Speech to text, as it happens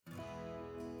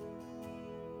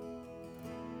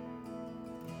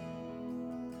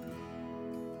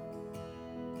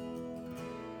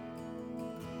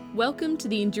Welcome to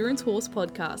the Endurance Horse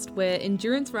Podcast, where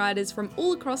endurance riders from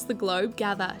all across the globe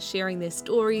gather, sharing their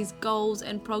stories, goals,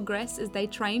 and progress as they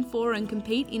train for and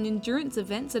compete in endurance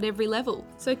events at every level.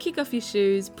 So kick off your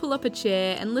shoes, pull up a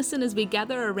chair, and listen as we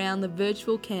gather around the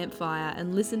virtual campfire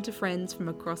and listen to friends from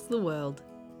across the world.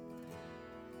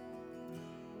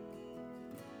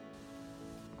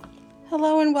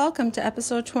 Hello and welcome to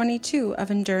episode 22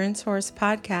 of Endurance Horse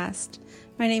Podcast.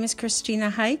 My name is Christina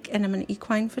Hike and I'm an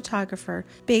equine photographer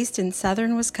based in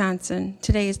southern Wisconsin.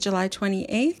 Today is July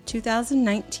 28th,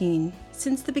 2019.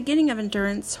 Since the beginning of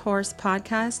Endurance Horse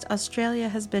Podcast, Australia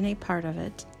has been a part of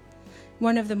it.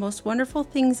 One of the most wonderful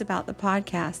things about the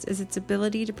podcast is its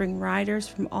ability to bring riders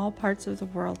from all parts of the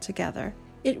world together.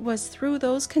 It was through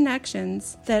those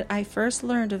connections that I first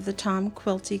learned of the Tom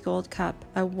Quilty Gold Cup,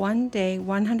 a one-day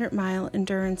 100-mile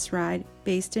endurance ride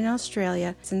based in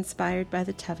Australia, inspired by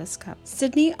the Tevis Cup.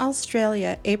 Sydney,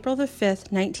 Australia, April the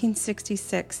 5th,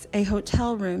 1966, a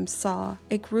hotel room saw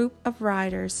a group of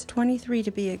riders, 23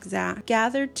 to be exact,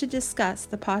 gathered to discuss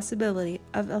the possibility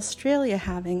of Australia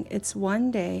having its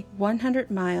one-day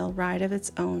 100-mile ride of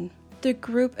its own. The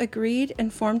group agreed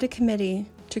and formed a committee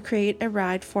to create a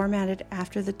ride formatted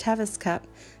after the Tevis Cup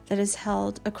that is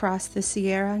held across the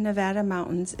Sierra Nevada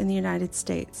mountains in the United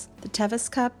States. The Tevis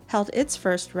Cup held its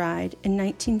first ride in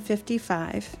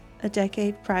 1955, a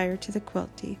decade prior to the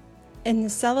Quilty. In the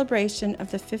celebration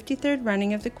of the 53rd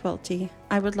running of the Quilty,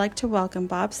 I would like to welcome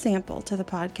Bob Sample to the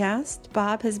podcast.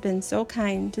 Bob has been so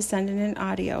kind to send in an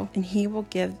audio, and he will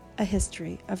give a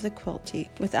history of the Quilty.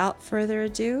 Without further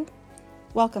ado,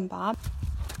 welcome, Bob.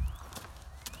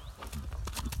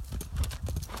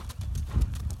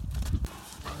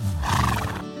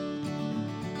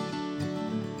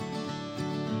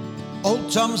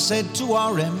 Old Tom said to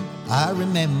RM, I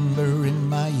remember in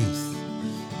my youth,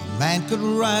 a man could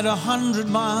ride 100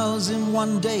 miles in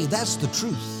one day, that's the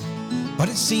truth. But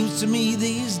it seems to me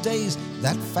these days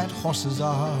that fat horses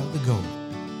are the goal,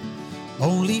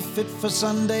 only fit for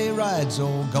Sunday rides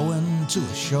or going to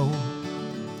a show.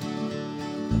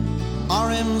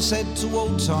 RM said to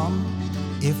old Tom,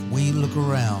 if we look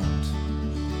around,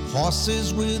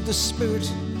 horses with the spirit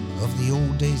of the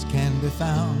old days can be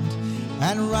found,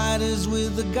 and riders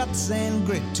with the guts and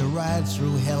grit to ride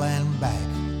through hell and back.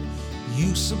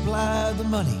 You supply the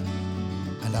money,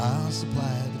 and I'll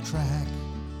supply the track.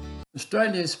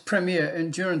 Australia's premier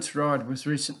endurance ride was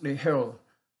recently held,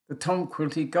 the Tom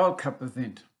Quilty Gold Cup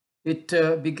event. It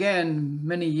began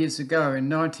many years ago in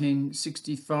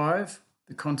 1965.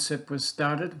 The concept was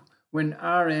started when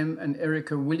RM and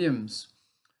Erica Williams,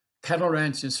 cattle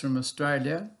ranchers from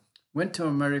Australia, went to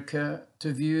America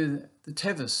to view the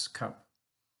Tevis Cup.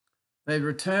 They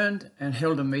returned and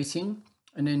held a meeting,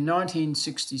 and in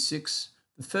 1966,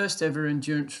 the first ever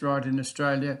endurance ride in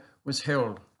Australia was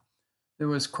held. There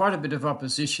was quite a bit of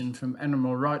opposition from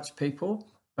animal rights people,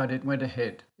 but it went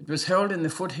ahead. It was held in the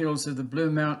foothills of the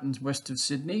Blue Mountains west of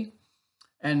Sydney,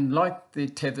 and like the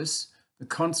Tevis, the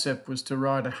concept was to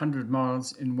ride 100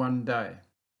 miles in one day.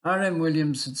 R.M.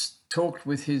 Williams had talked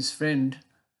with his friend,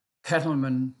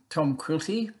 cattleman Tom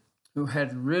Quilty, who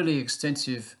had really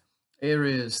extensive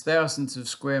areas, thousands of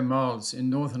square miles in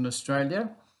northern Australia,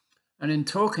 and in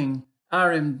talking,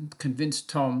 RM convinced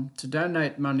Tom to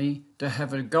donate money to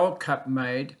have a Gold Cup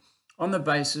made on the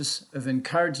basis of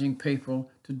encouraging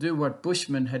people to do what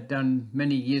Bushmen had done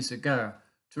many years ago,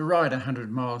 to ride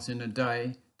 100 miles in a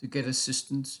day to get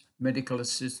assistance, medical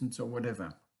assistance or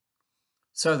whatever.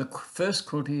 So the first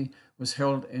Quilty was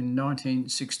held in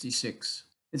 1966.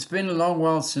 It's been a long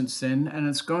while since then, and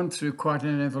it's gone through quite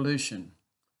an evolution.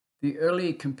 The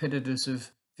early competitors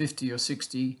of 50 or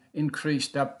 60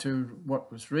 increased up to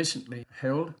what was recently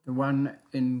held. The one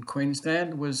in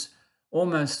Queensland was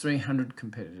almost 300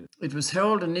 competitors. It was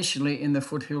held initially in the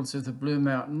foothills of the Blue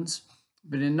Mountains,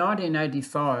 but in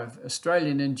 1985,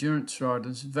 Australian endurance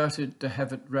riders voted to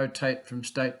have it rotate from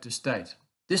state to state.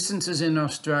 Distances in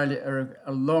Australia are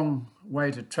a long way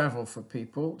to travel for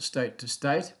people, state to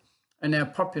state, and our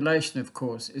population, of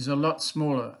course, is a lot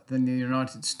smaller than the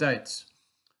United States.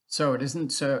 So it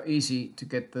isn't so easy to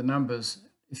get the numbers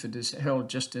if it is held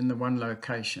just in the one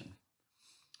location.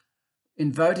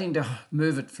 In voting to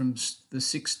move it from the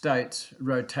 6 states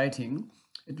rotating,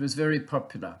 it was very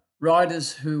popular.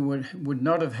 Riders who would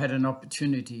not have had an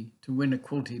opportunity to win a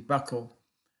Quilty buckle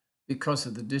because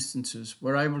of the distances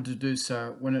were able to do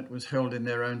so when it was held in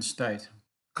their own state.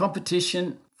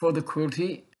 Competition for the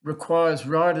Quilty requires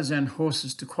riders and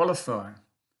horses to qualify.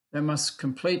 They must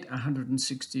complete a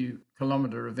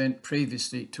 160-kilometre event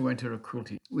previously to enter a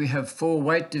Quilty. We have 4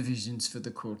 weight divisions for the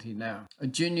Quilty now. A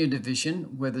junior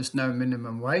division where there's no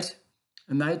minimum weight,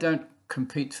 and they don't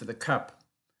compete for the cup.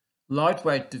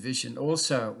 Lightweight division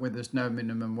also, where there's no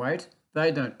minimum weight, they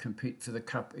don't compete for the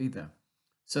cup either.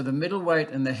 So the middleweight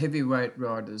and the heavyweight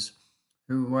riders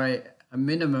who weigh a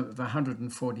minimum of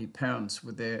 140 pounds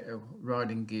with their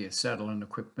riding gear, saddle and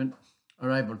equipment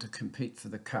are able to compete for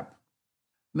the cup.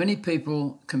 Many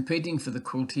people competing for the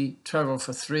Quilty travel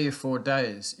for 3 or 4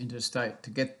 days interstate to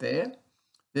get there.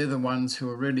 They're the ones who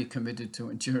are really committed to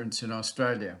endurance in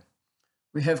Australia.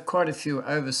 We have quite a few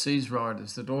overseas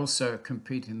riders that also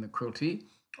compete in the Quilty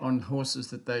on horses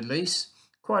that they lease.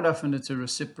 Quite often it's a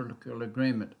reciprocal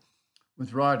agreement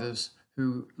with riders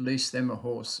who lease them a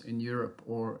horse in Europe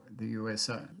or the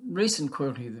USA. Recent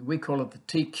Quilty, we call it the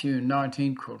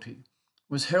TQ19 Quilty,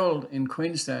 was held in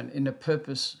Queensland in a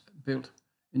purpose-built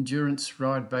endurance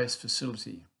ride-based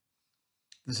facility.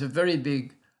 There's a very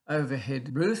big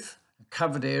overhead roof, a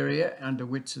covered area under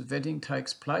which the vetting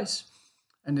takes place,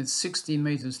 and it's 60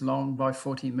 metres long by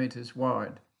 40 metres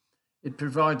wide. It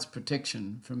provides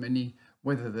protection from any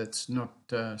weather that's not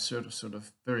sort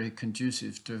of very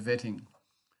conducive to vetting,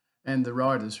 and the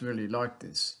riders really like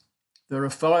this. There are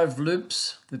 5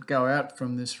 loops that go out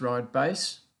from this ride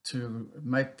base to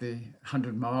make the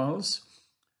 100 miles,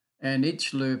 and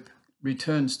each loop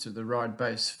returns to the ride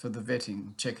base for the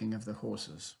vetting, checking of the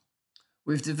horses.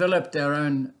 We've developed our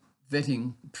own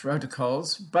vetting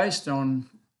protocols based on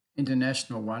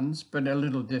international ones, but a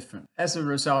little different. As a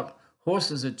result,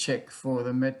 horses are checked for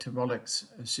the metabolic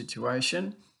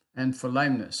situation and for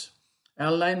lameness.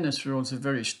 Our lameness rules are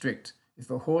very strict. If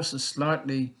a horse is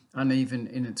slightly uneven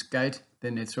in its gait,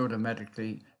 then it's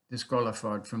automatically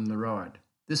disqualified from the ride.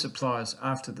 This applies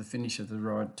after the finish of the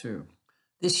ride too.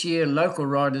 This year, local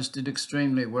riders did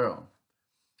extremely well.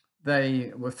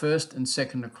 They were first and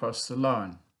second across the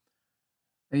line.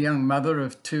 A young mother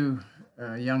of 2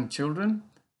 young children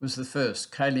was the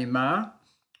first, Kaylee Ma,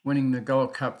 winning the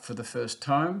Gold Cup for the first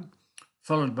time,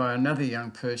 followed by another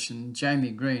young person,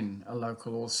 Jamie Green, a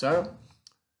local also,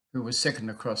 who was second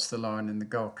across the line in the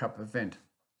Gold Cup event.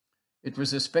 It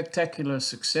was a spectacular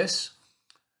success.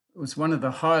 It was one of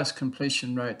the highest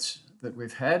completion rates that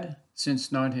we've had.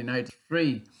 Since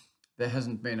 1983, there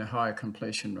hasn't been a higher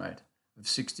completion rate of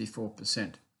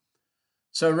 64%.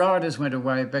 So riders went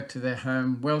away back to their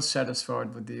home well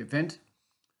satisfied with the event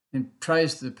and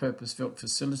praised the purpose-built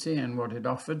facility and what it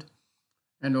offered,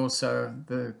 and also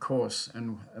the course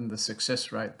and the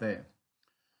success rate there.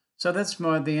 So that's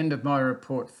the end of my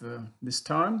report for this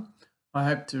time. I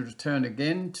hope to return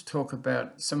again to talk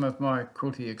about some of my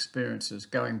Quilty experiences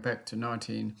going back to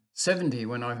 1970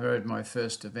 when I rode my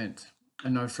first event,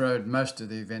 and I've rode most of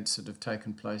the events that have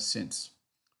taken place since.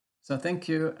 So thank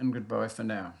you and goodbye for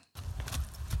now.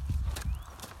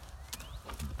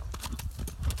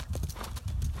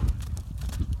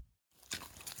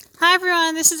 Hi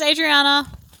everyone, this is Adriana.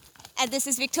 And this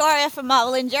is Victoria from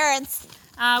Marvel Endurance.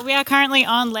 We are currently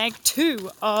on leg 2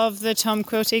 of the Tom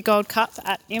Quilty Gold Cup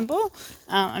at Imbil.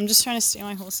 I'm just trying to steer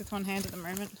my horse with one hand at the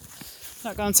moment.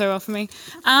 Not going so well for me.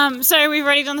 So we've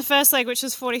already done the first leg, which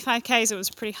was 45 Ks. It was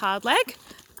a pretty hard leg.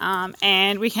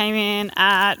 And we came in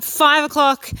at 5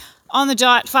 o'clock on the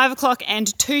dot, 5 o'clock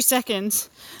and 2 seconds.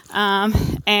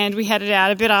 And we headed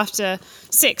out a bit after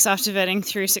 6 after vetting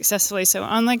through successfully. So we're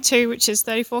on leg 2, which is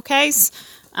 34 Ks.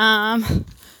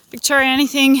 Victoria,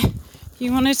 anything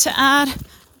you wanted to add?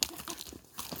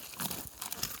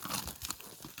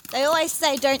 They always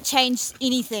say don't change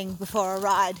anything before a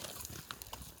ride.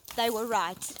 They were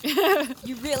right.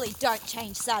 You really don't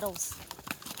change saddles.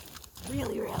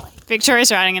 Really.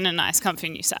 Victoria's riding in a nice comfy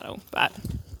new saddle, but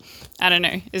I don't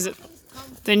know. Is it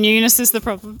the newness is the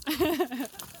problem?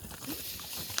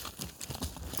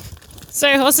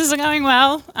 So horses are going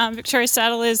well. Victoria's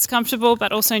saddle is comfortable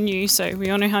but also new, so we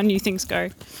all know how new things go.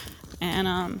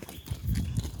 And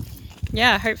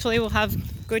yeah, hopefully we'll have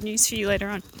good news for you later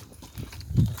on.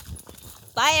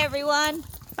 Bye everyone.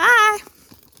 Bye.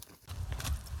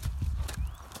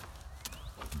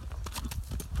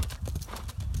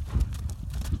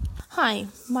 Hi,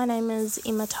 my name is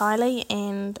Emma Tiley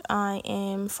and I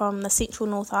am from the Central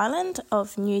North Island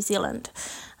of New Zealand.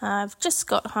 I've just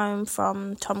got home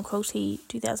from Tom Quilty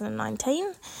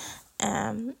 2019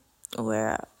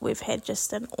 where we've had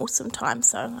just an awesome time,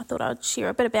 so I thought I'd share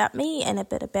a bit about me and a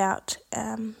bit about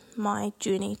my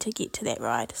journey to get to that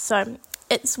ride. So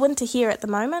it's winter here at the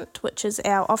moment, which is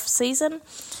our off season.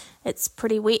 It's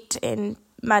pretty wet and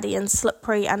muddy and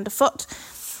slippery underfoot.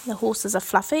 The horses are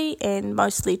fluffy and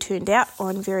mostly turned out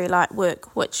on very light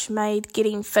work, which made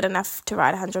getting fit enough to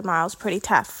ride 100 miles pretty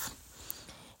tough.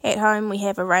 At home we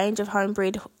have a range of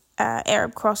homebred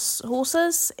Arab cross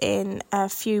horses and a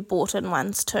few bought-in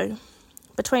ones too.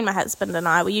 Between my husband and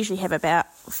I, we usually have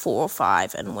about 4 or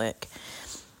 5 in work.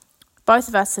 Both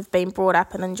of us have been brought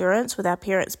up in endurance, with our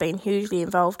parents being hugely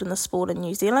involved in the sport in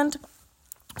New Zealand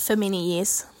for many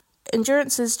years.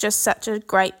 Endurance is just such a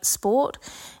great sport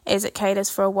as it caters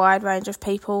for a wide range of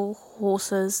people,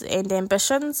 horses and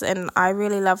ambitions, and I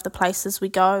really love the places we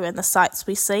go and the sights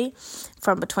we see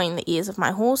from between the ears of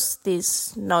my horse.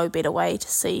 There's no better way to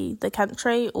see the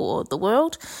country or the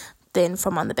world than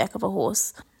from on the back of a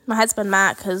horse. My husband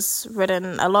Mark has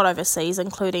ridden a lot overseas,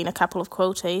 including a couple of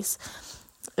quilties,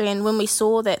 and when we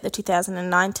saw that the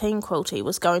 2019 quilty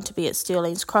was going to be at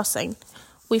Stirling's Crossing,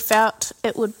 we felt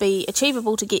it would be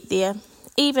achievable to get there,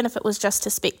 even if it was just to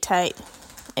spectate,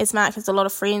 as Mark has a lot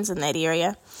of friends in that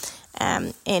area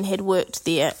and had worked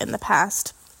there in the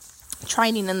past,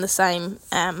 training in the same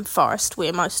forest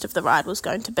where most of the ride was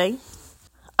going to be.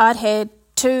 I'd had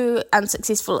 2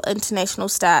 unsuccessful international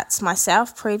starts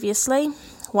myself previously,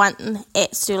 one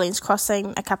at Stirling's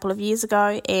Crossing a couple of years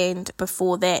ago, and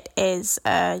before that as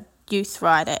a youth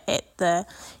rider at the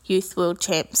Youth World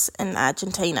Champs in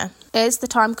Argentina. As the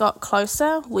time got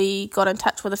closer, we got in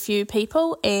touch with a few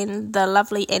people, and the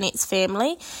lovely Annette's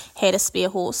family had a spare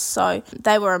horse, so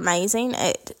they were amazing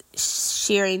at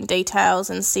sharing details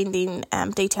and sending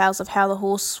details of how the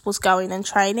horse was going in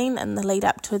training in the lead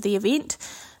up to the event.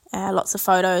 Lots of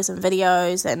photos and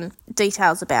videos and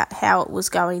details about how it was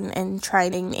going in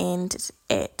training and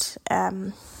at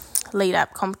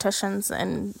lead-up competitions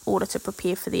in order to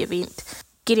prepare for the event.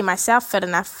 Getting myself fit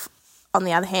enough, on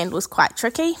the other hand, was quite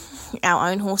tricky. Our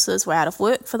own horses were out of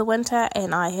work for the winter,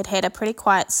 and I had a pretty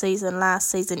quiet season last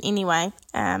season anyway,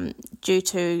 due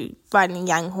to riding a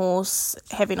young horse,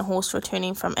 having a horse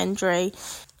returning from injury,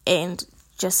 and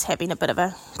just having a bit of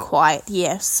a quiet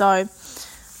year. So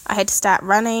I had to start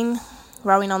rowing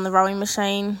on the rowing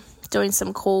machine, doing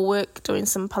some core work, doing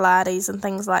some Pilates and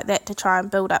things like that to try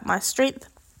and build up my strength,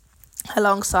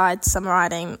 alongside some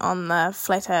riding on the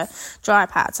flatter, dry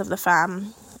parts of the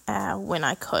farm when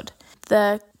I could.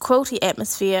 The quilty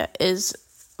atmosphere is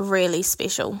really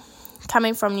special.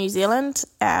 Coming from New Zealand,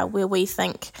 where we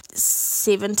think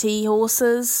 70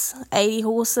 horses, 80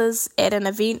 horses at an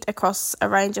event across a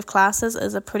range of classes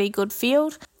is a pretty good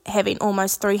field. Having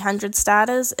almost 300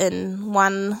 starters in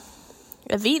one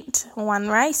event, one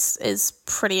race, is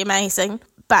pretty amazing.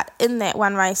 But in that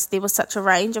one race, there was such a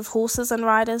range of horses and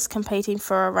riders competing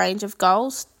for a range of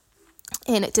goals,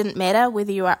 and it didn't matter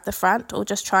whether you were up the front or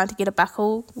just trying to get a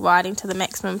buckle riding to the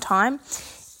maximum time.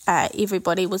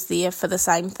 Everybody was there for the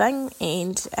same thing,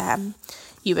 and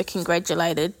you were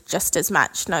congratulated just as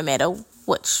much, no matter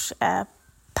which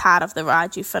part of the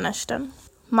ride you finished in.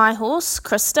 My horse,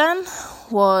 Kristen,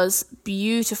 was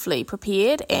beautifully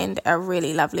prepared and a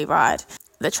really lovely ride.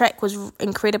 The track was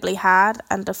incredibly hard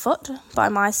underfoot by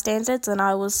my standards, and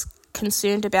I was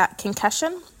concerned about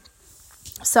concussion.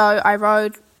 So I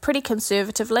rode pretty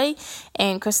conservatively,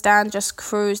 and Kristan just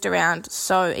cruised around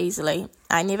so easily.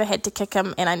 I never had to kick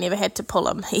him, and I never had to pull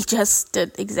him. He just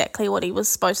did exactly what he was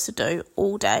supposed to do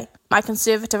all day. My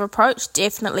conservative approach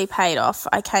definitely paid off.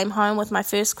 I came home with my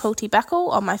first quilty buckle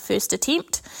on my first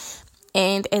attempt,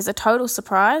 and as a total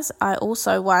surprise, I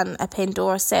also won a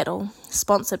Pandora saddle,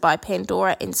 sponsored by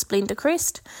Pandora and Splendor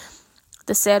Crest.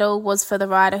 The saddle was for the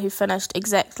rider who finished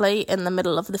exactly in the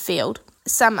middle of the field.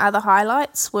 Some other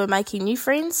highlights were making new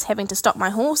friends, having to stop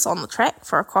my horse on the track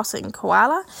for a crossing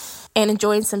koala, and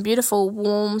enjoying some beautiful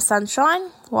warm sunshine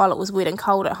while it was wet and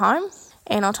cold at home.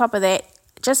 And on top of that,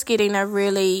 just getting a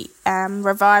really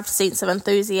revived sense of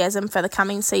enthusiasm for the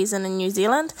coming season in New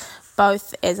Zealand,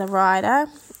 both as a rider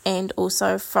and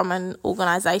also from an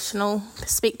organisational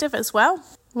perspective as well.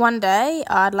 One day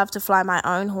I'd love to fly my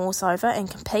own horse over and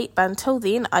compete, but until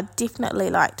then I'd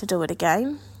definitely like to do it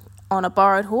again on a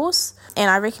borrowed horse, and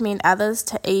I recommend others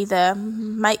to either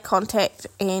make contact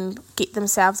and get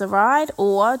themselves a ride,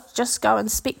 or just go and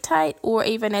spectate, or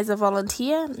even as a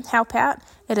volunteer help out.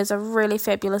 It is a really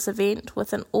fabulous event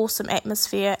with an awesome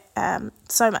atmosphere,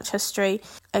 so much history,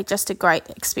 just a great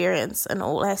experience in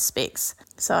all aspects.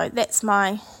 So that's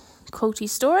my quilty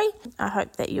story. I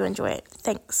hope that you enjoy it.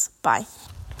 Thanks. Bye.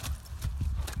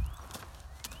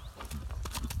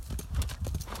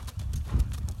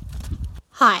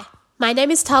 Hi, my name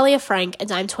is Talia Frank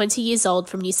and I'm 20 years old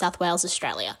from New South Wales,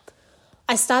 Australia.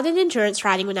 I started endurance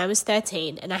riding when I was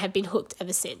 13 and I have been hooked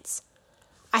ever since.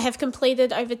 I have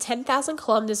completed over 10,000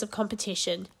 kilometres of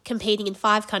competition, competing in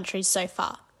 5 countries so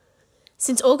far.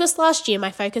 Since August last year,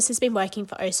 my focus has been working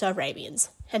for Oso Arabians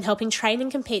and helping train and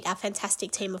compete our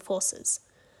fantastic team of horses.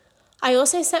 I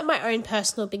also set my own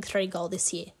personal Big 3 goal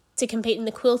this year, to compete in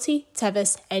the Quilty,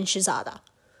 Tevis and Shahzada.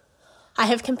 I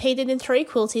have competed in 3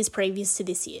 quilties previous to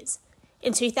this year's.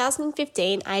 In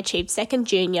 2015, I achieved second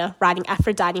junior riding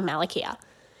Aphrodite Malakia.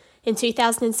 In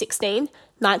 2016,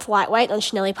 9th lightweight on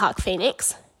Schnelly Park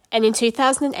Phoenix, and in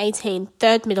 2018,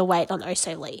 3rd middleweight on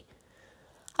Oso Lee.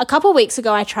 A couple weeks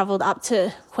ago, I travelled up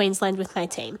to Queensland with my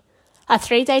team, a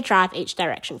 3-day drive each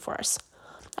direction for us.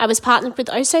 I was partnered with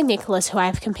Oso Nicholas, who I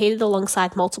have competed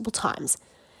alongside multiple times.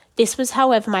 This was,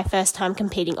 however, my first time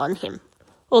competing on him.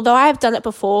 Although I have done it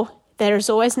before, there is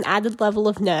always an added level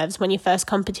of nerves when your first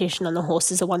competition on a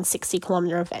horse is a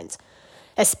 160-kilometre event,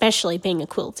 especially being a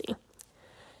quilty.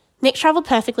 Nick travelled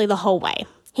perfectly the whole way.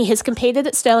 He has competed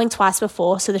at Stirling twice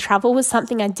before, so the travel was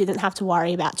something I didn't have to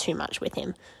worry about too much with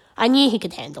him. I knew he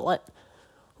could handle it.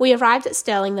 We arrived at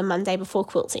Stirling the Monday before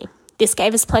quilty. This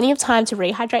gave us plenty of time to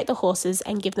rehydrate the horses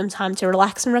and give them time to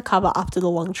relax and recover after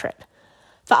the long trip.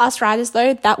 For us riders,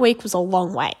 though, that week was a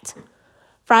long wait.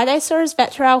 Friday saw us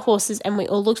vet through our horses and we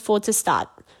all looked forward to start,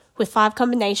 with 5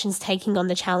 combinations taking on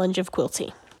the challenge of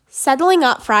quilty. Saddling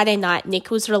up Friday night,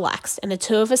 Nick was relaxed and the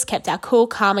two of us kept our cool,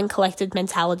 calm and collected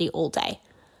mentality all day.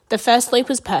 The first loop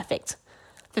was perfect.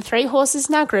 The 3 horses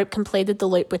in our group completed the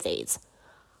loop with ease.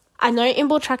 I know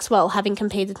Imbil tracks well, having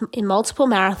competed in multiple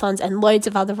marathons and loads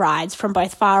of other rides from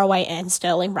both Faraway and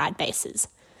Stirling ride bases.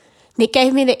 Nick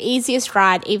gave me the easiest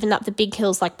ride even up the big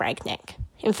hills like Breakneck.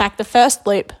 In fact, the first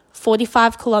loop,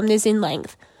 45 kilometres in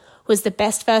length, was the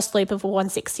best first loop of a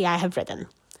 160 I have ridden.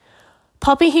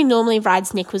 Poppy, who normally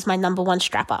rides Nick, was my number 1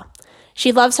 strapper.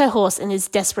 She loves her horse and is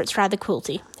desperate to ride the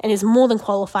quilty, and is more than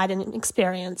qualified and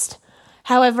experienced.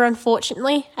 However,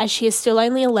 unfortunately, as she is still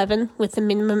only 11, with the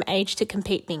minimum age to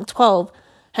compete being 12,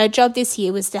 her job this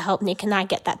year was to help Nick and I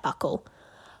get that buckle.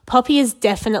 Poppy is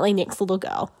definitely Nick's little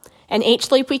girl, and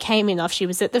each loop we came in off, she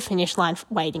was at the finish line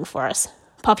waiting for us.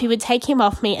 Poppy would take him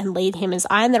off me and lead him as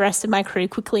I and the rest of my crew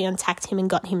quickly untacked him and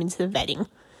got him into the vetting.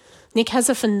 Nick has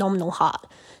a phenomenal heart,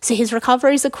 so his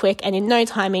recoveries are quick, and in no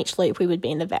time each loop we would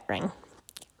be in the vet ring.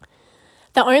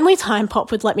 The only time Pop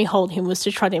would let me hold him was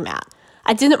to trot him out.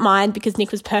 I didn't mind because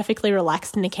Nick was perfectly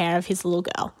relaxed in the care of his little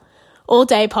girl. All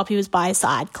day Poppy was by his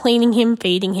side, cleaning him,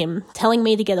 feeding him, telling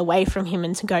me to get away from him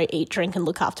and to go eat, drink and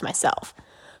look after myself.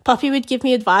 Poppy would give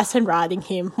me advice on riding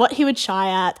him, what he would shy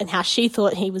at and how she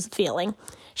thought he was feeling.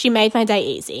 She made my day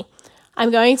easy.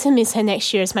 I'm going to miss her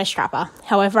next year as my strapper.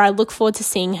 However, I look forward to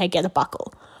seeing her get a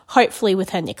buckle, hopefully with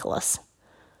her Nicholas.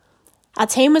 Our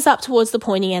team was up towards the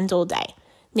pointy end all day.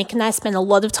 Nick and I spent a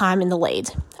lot of time in the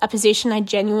lead, a position I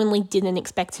genuinely didn't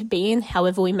expect to be in,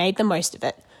 however we made the most of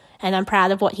it, and I'm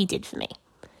proud of what he did for me.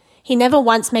 He never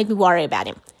once made me worry about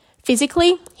him.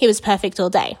 Physically, he was perfect all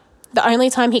day. The only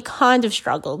time he kind of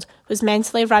struggled was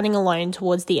mentally running alone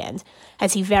towards the end,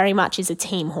 as he very much is a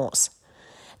team horse.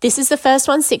 This is the first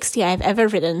 160 I have ever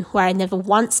ridden where I never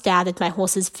once doubted my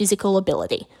horse's physical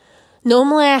ability.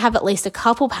 Normally I have at least a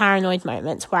couple paranoid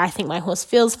moments where I think my horse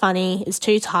feels funny, is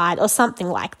too tired, or something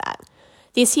like that.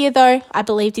 This year though, I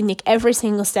believed in Nick every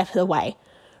single step of the way.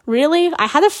 Really, I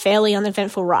had a fairly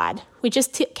uneventful ride. We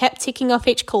just kept ticking off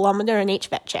each kilometre and each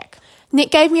vet check.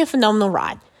 Nick gave me a phenomenal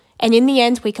ride, and in the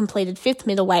end we completed 5th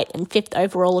middleweight and 5th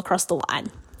overall across the line.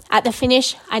 At the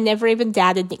finish, I never even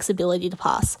doubted Nick's ability to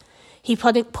pass. He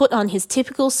put on his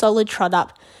typical solid trot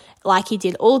up, like he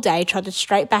did all day, trotted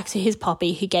straight back to his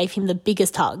Poppy, who gave him the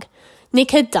biggest hug. Nick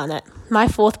had done it, my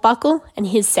 4th buckle and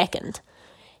his 2nd.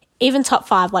 Even top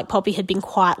 5 like Poppy had been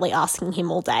quietly asking him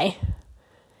all day.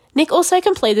 Nick also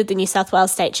completed the New South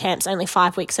Wales State Champs only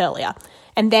 5 weeks earlier,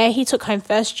 and there he took home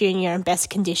first junior and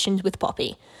best conditioned with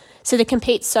Poppy. So to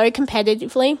compete so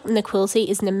competitively in the quilty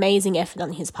is an amazing effort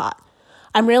on his part.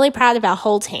 I'm really proud of our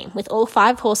whole team, with all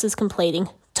 5 horses completing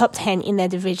top 10 in their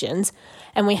divisions,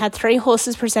 and we had 3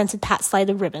 horses presented Pat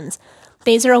Slater ribbons.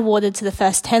 These are awarded to the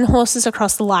first 10 horses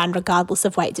across the line regardless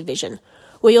of weight division.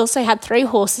 We also had 3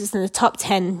 horses in the top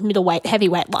 10 middleweight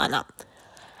heavyweight lineup.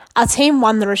 Our team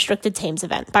won the restricted teams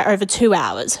event by over 2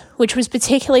 hours, which was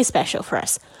particularly special for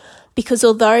us, because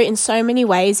although in so many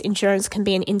ways endurance can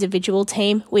be an individual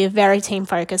team, we are very team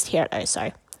focused here at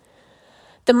OSO.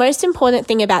 The most important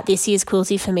thing about this year's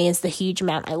quilty for me is the huge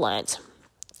amount I learnt.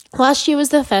 Last year was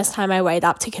the first time I weighed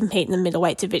up to compete in the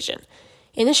middleweight division.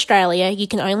 In Australia, you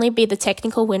can only be the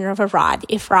technical winner of a ride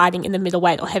if riding in the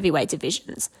middleweight or heavyweight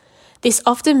divisions. This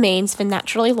often means for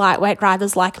naturally lightweight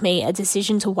riders like me a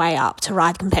decision to weigh up to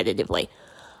ride competitively.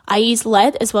 I use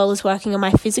lead as well as working on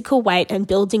my physical weight and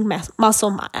building muscle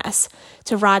mass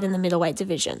to ride in the middleweight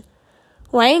division.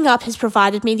 Weighing up has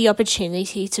provided me the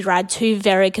opportunity to ride 2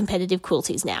 very competitive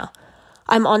quilties now.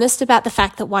 I'm honest about the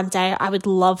fact that one day I would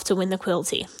love to win the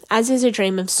quilty, as is a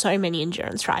dream of so many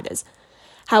endurance riders.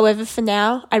 However, for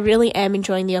now, I really am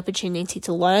enjoying the opportunity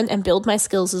to learn and build my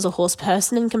skills as a horse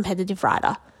person and competitive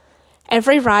rider.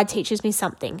 Every ride teaches me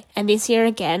something, and this year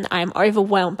again, I am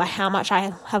overwhelmed by how much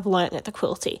I have learnt at the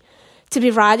Quilty. To be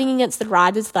riding against the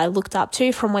riders that I looked up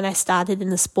to from when I started in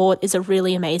the sport is a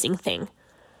really amazing thing.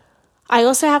 I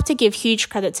also have to give huge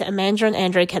credit to Amanda and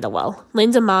Andrew Kettlewell,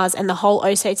 Linda Mars and the whole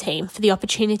OSO team for the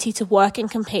opportunity to work and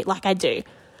compete like I do.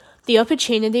 The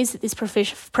opportunities that this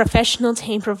professional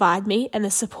team provide me and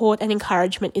the support and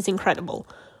encouragement is incredible.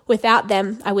 Without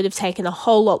them, I would have taken a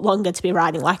whole lot longer to be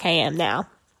riding like I am now.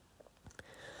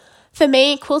 For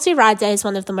me, Quilty Ride Day is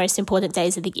one of the most important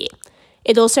days of the year.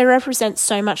 It also represents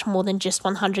so much more than just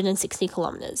 160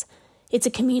 kilometres. It's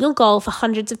a communal goal for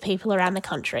hundreds of people around the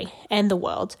country and the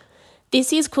world.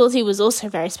 This year's Quilty was also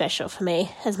very special for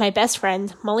me, as my best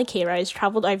friend, Molly Kiros,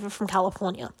 travelled over from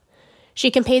California. She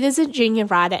competed as a junior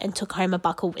rider and took home a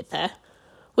buckle with her.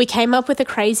 We came up with a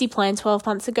crazy plan 12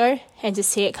 months ago, and to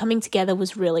see it coming together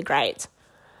was really great.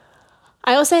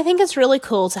 I also think it's really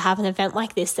cool to have an event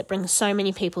like this that brings so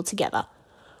many people together.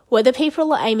 Whether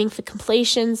people are aiming for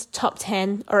completions, top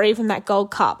 10, or even that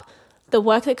gold cup, the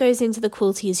work that goes into the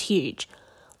Quilty is huge.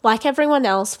 Like everyone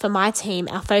else, for my team,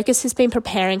 our focus has been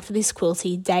preparing for this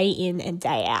Quilty day in and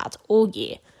day out, all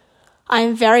year. I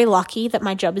am very lucky that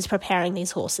my job is preparing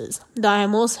these horses, though I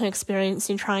am also experienced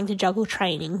in trying to juggle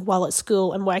training while at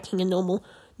school and working a normal,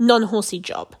 non-horsey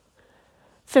job.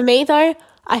 For me, though,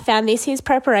 I found this year's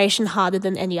preparation harder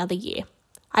than any other year.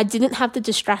 I didn't have the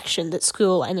distraction that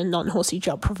school and a non-horsey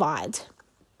job provide.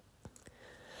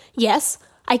 Yes,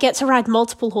 I get to ride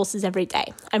multiple horses every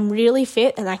day. I'm really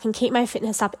fit and I can keep my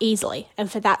fitness up easily,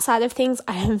 and for that side of things,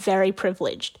 I am very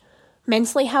privileged.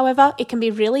 Mentally, however, it can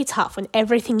be really tough when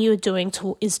everything you are doing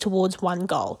is towards one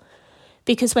goal.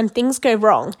 Because when things go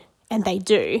wrong, and they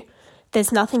do,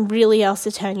 there's nothing really else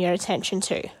to turn your attention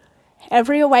to.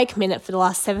 Every awake minute for the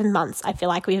last 7 months, I feel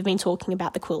like we have been talking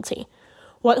about the Quilty.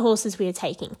 What horses we are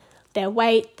taking, their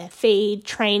weight, their feed,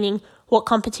 training, what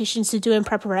competitions to do in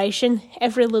preparation,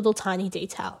 every little tiny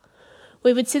detail.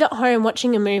 We would sit at home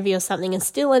watching a movie or something and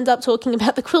still end up talking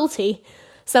about the Quilty.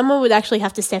 Someone would actually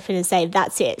have to step in and say,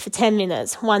 that's it, for 10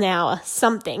 minutes, 1 hour,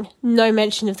 something. No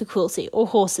mention of the Quilty or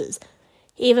horses,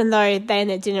 even though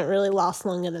then it didn't really last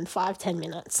longer than 5-10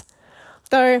 minutes.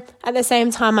 Though, at the same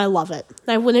time, I love it.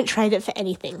 I wouldn't trade it for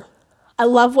anything. I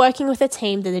love working with a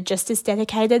team that are just as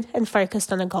dedicated and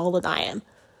focused on a goal that I am.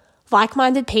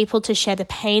 Like-minded people to share the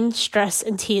pain, stress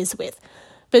and tears with,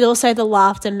 but also the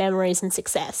laughter, memories and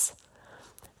success.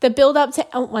 The build-up to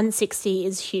 160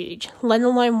 is huge, let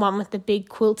alone one with the big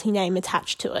Quilty name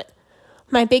attached to it.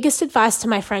 My biggest advice to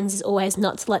my friends is always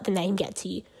not to let the name get to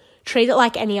you. Treat it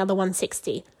like any other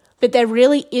 160. But there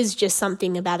really is just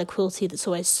something about a Quilty that's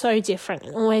always so different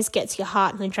and always gets your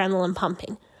heart and adrenaline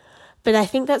pumping. But I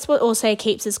think that's what also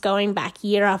keeps us going back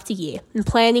year after year and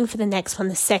planning for the next one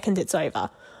the second it's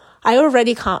over. I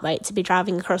already can't wait to be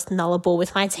driving across the Nullarbor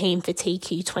with my team for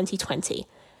TQ 2020.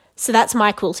 So that's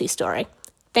my Quilty story.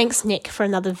 Thanks, Nick, for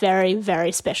another very,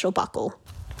 very special buckle.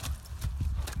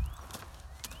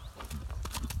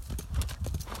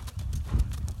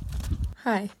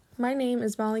 Hi, my name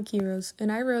is Molly Kiros,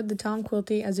 and I rode the Tom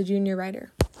Quilty as a junior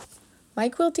rider. My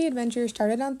Quilty adventure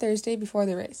started on Thursday before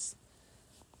the race.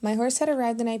 My horse had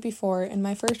arrived the night before, and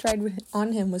my first ride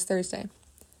on him was Thursday.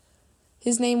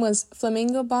 His name was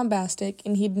Flamingo Bombastic,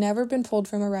 and he'd never been pulled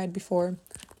from a ride before,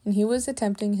 and he was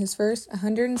attempting his first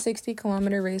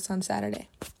 160-kilometer race on Saturday.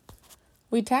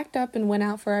 We tacked up and went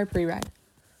out for our pre-ride.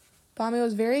 Bommy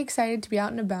was very excited to be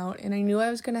out and about, and I knew I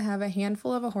was going to have a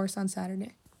handful of a horse on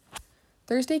Saturday.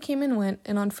 Thursday came and went,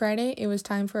 and on Friday it was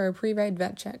time for our pre-ride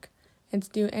vet check, and to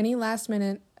do any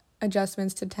last-minute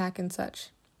adjustments to tack and such.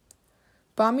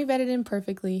 Bommy vetted in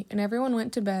perfectly, and everyone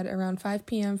went to bed around 5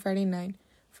 p.m. Friday night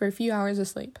for a few hours of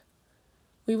sleep.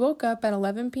 We woke up at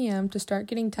 11 p.m. to start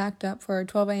getting tacked up for our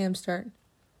 12 a.m. start.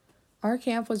 Our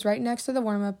camp was right next to the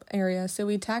warm-up area, so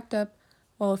we tacked up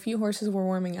while a few horses were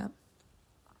warming up.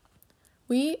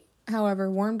 We,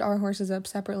 however, warmed our horses up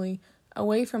separately,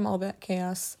 away from all that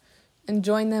chaos, and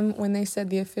joined them when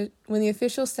the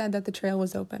officials said that the trail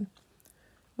was open.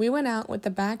 We went out with the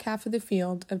back half of the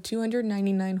field of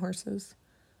 299 horses.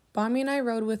 Bommy and I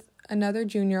rode with another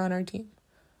junior on our team.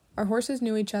 Our horses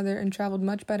knew each other and traveled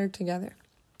much better together.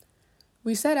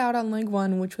 We set out on leg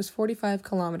 1, which was 45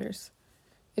 kilometers.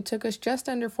 It took us just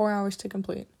under 4 hours to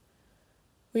complete.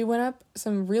 We went up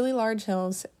some really large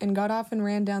hills and got off and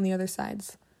ran down the other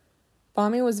sides.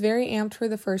 Bommy was very amped for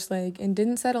the first leg and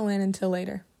didn't settle in until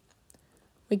later.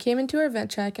 We came into our vet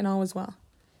check and all was well.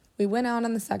 We went out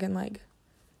on the second leg.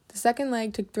 The second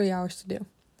leg took 3 hours to do.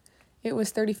 It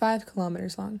was 35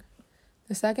 kilometers long.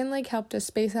 The second leg helped us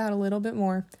space out a little bit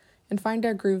more and find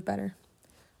our groove better.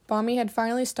 Bommy had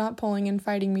finally stopped pulling and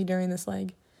fighting me during this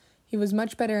leg. He was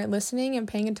much better at listening and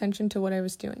paying attention to what I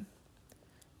was doing.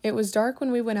 It was dark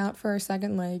when we went out for our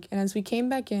second leg, and as we came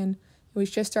back in, it was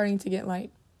just starting to get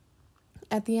light.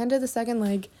 At the end of the second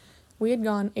leg, we had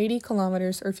gone 80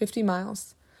 kilometers or 50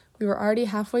 miles. We were already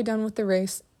halfway done with the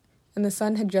race, and the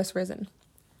sun had just risen.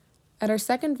 At our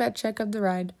second vet check of the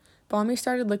ride, Bommy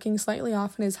started looking slightly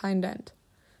off in his hind end.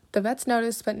 The vets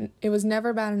noticed, but it was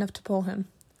never bad enough to pull him.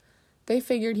 They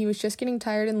figured he was just getting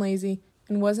tired and lazy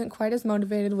and wasn't quite as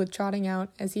motivated with trotting out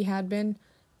as he had been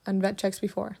on vet checks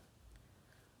before.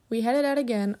 We headed out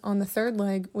again on the third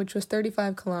leg, which was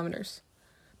 35 kilometers.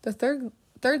 The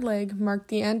third leg marked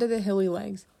the end of the hilly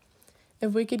legs.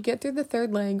 If we could get through the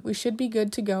third leg, we should be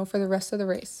good to go for the rest of the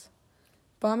race.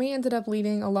 Bommy ended up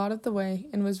leading a lot of the way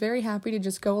and was very happy to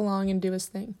just go along and do his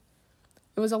thing.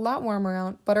 It was a lot warmer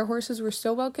out, but our horses were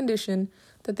so well conditioned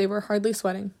that they were hardly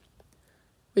sweating.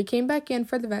 We came back in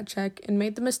for the vet check and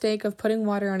made the mistake of putting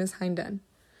water on his hind end.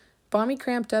 Bommy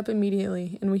cramped up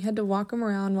immediately, and we had to walk him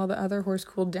around while the other horse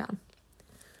cooled down.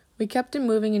 We kept him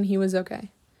moving, and he was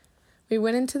okay. We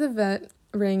went into the vet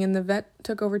ring, and the vet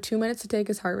took over 2 minutes to take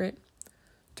his heart rate.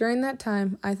 During that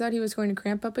time, I thought he was going to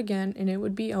cramp up again, and it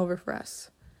would be over for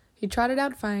us. He trotted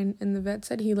out fine, and the vet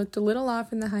said he looked a little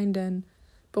off in the hind end,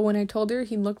 but when I told her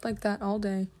he looked like that all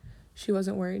day, she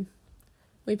wasn't worried.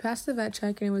 We passed the vet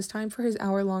check, and it was time for his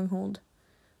hour-long hold.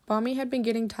 Bommy had been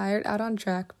getting tired out on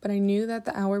track, but I knew that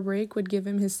the hour break would give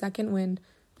him his second wind,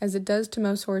 as it does to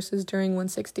most horses during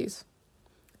 160s.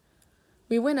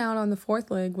 We went out on the fourth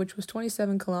leg, which was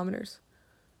 27 kilometers.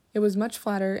 It was much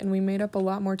flatter, and we made up a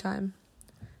lot more time.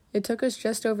 It took us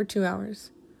just over 2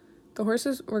 hours. The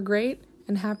horses were great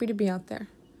and happy to be out there.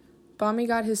 Bommy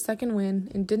got his second win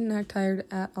and didn't act tired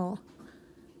at all.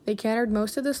 They cantered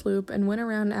most of this loop and went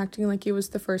around acting like it was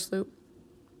the first loop.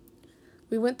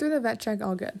 We went through the vet check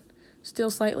all good,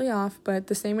 still slightly off, but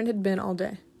the same it had been all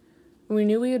day. We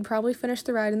knew we would probably finish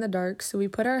the ride in the dark, so we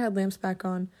put our headlamps back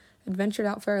on and ventured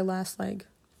out for our last leg.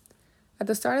 At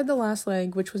the start of the last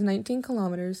leg, which was 19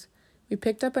 kilometers, we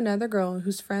picked up another girl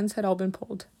whose friends had all been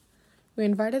pulled. We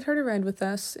invited her to ride with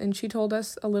us, and she told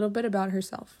us a little bit about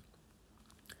herself.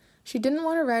 She didn't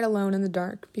want to ride alone in the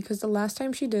dark, because the last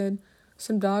time she did,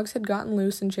 some dogs had gotten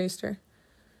loose and chased her.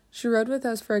 She rode with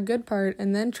us for a good part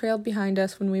and then trailed behind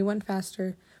us when we went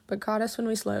faster, but caught us when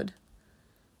we slowed.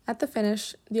 At the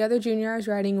finish, the other junior I was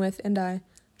riding with and I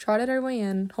trotted our way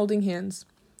in, holding hands.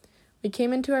 We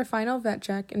came into our final vet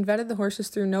check and vetted the horses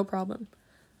through no problem.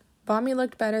 Bommy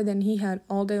looked better than he had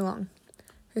all day long.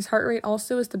 His heart rate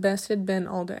also was the best it had been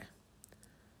all day.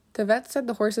 The vet said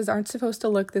the horses aren't supposed to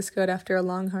look this good after a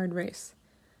long, hard race.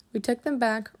 We took them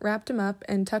back, wrapped them up,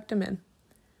 and tucked them in.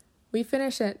 We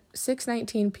finished at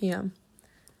 6:19 p.m.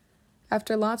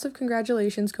 After lots of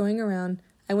congratulations going around,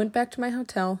 I went back to my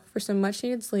hotel for some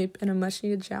much-needed sleep and a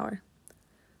much-needed shower.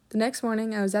 The next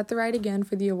morning, I was at the ride again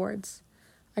for the awards.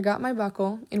 I got my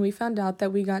buckle, and we found out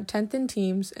that we got 10th in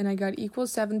teams, and I got equal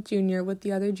 7th junior with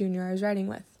the other junior I was riding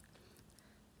with.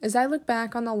 As I look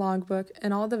back on the logbook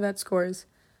and all the vet scores,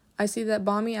 I see that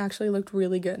Bommy actually looked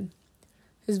really good.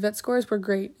 His vet scores were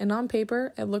great, and on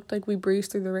paper, it looked like we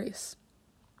breezed through the race.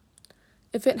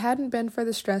 If it hadn't been for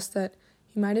the stress that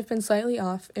he might have been slightly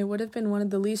off, it would have been one of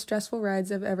the least stressful rides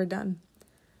I've ever done.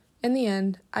 In the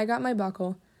end, I got my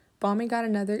buckle, Bommy got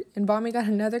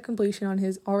another completion on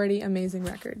his already amazing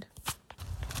record.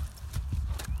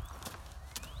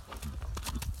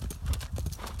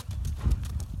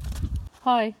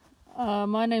 Hi,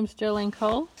 my name's Jolene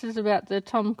Cole. This is about the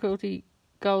Tom Quilty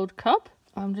Gold Cup.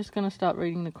 I'm just going to start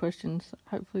reading the questions.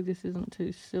 Hopefully this isn't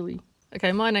too silly.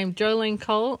 Okay, my name's Jolene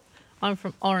Cole. I'm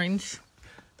from Orange.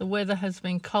 The weather has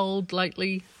been cold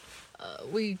lately.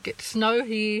 We get snow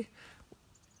here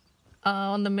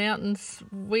on the mountains.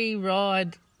 We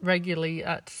ride regularly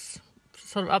at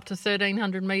sort of up to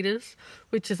 1,300 metres,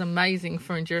 which is amazing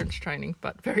for endurance training,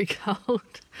 but very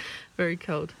cold. Very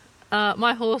cold.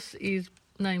 My horse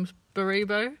name's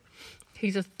Baribo.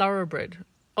 He's a thoroughbred,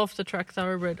 off-the-track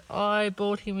thoroughbred. I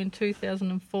bought him in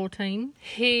 2014.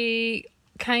 He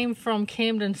came from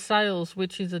Camden Sales,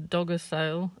 which is a dogger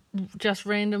sale. Just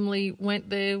randomly went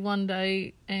there one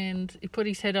day and he put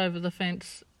his head over the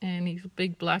fence and his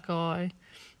big black eye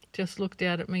just looked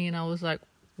out at me and I was like,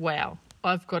 wow,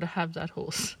 I've got to have that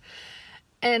horse.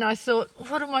 And I thought,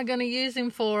 what am I going to use him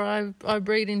for? I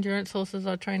breed endurance horses,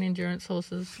 I train endurance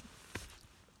horses.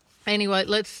 Anyway,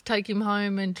 let's take him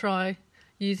home and try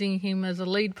using him as a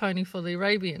lead pony for the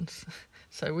Arabians.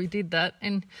 So we did that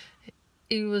and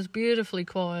he was beautifully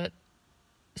quiet.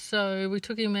 So we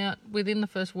took him out, within the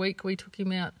first week, we took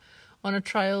him out on a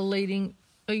trail leading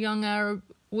a young Arab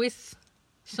with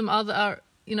some other,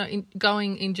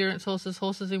 going endurance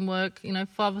horses in work,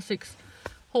 5 or 6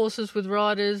 horses with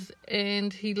riders,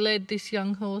 and he led this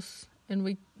young horse, and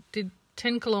we did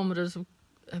 10 kilometres of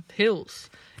hills,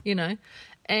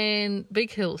 and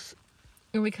big hills.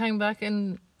 And we came back,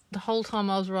 and the whole time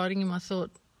I was riding him, I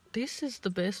thought, this is the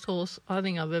best horse I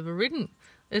think I've ever ridden.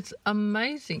 It's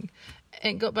amazing.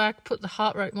 And got back, put the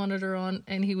heart rate monitor on,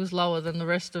 and he was lower than the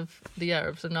rest of the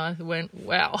Arabs. And I went,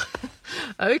 wow,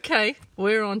 okay,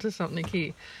 we're onto something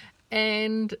here.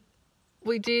 And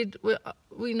we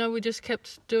just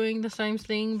kept doing the same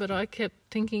thing, but I kept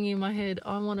thinking in my head,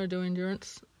 I want to do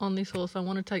endurance on this horse. I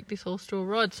want to take this horse to a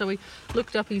ride. So we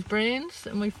looked up his brands,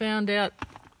 and we found out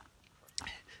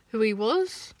who he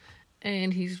was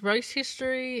and his race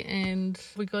history, and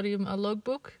we got him a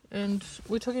logbook, and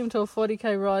we took him to a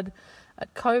 40k ride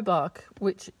at Cobark,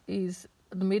 which is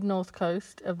the mid-north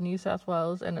coast of New South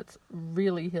Wales, and it's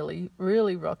really hilly,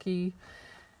 really rocky.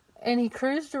 And he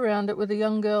cruised around it with a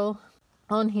young girl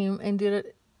on him and did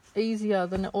it easier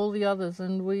than all the others.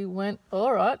 And we went,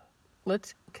 all right,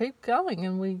 let's keep going.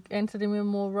 And we entered him in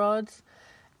more rides.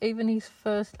 Even his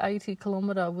first 80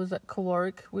 kilometre was at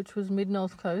Kawarrick, which was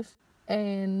mid-north coast.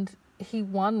 And he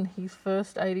won his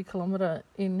first 80 kilometre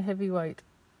in heavyweight.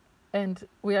 And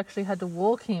we actually had to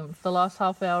walk him the last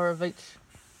half hour of each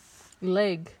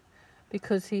leg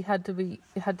because he had to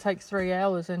take 3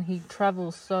 hours, and he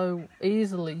travels so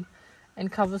easily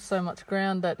and covers so much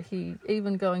ground that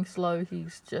even going slow,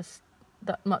 he's just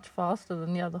that much faster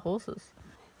than the other horses.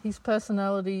 His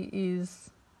personality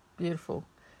is beautiful.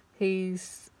 He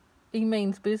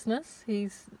means business.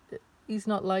 He's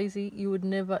not lazy. You would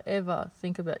never ever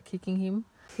think about kicking him.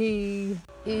 He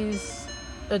is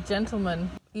a gentleman.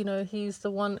 He's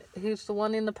the one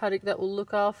in the paddock that will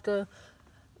look after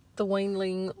the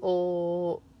weanling,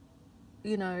 or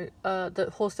the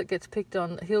horse that gets picked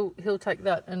on. He'll take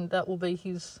that, and that will be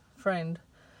his friend,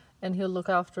 and he'll look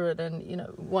after it, and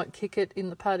won't kick it in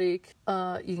the paddock.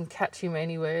 You can catch him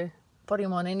anywhere, put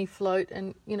him on any float,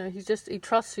 and he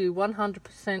trusts you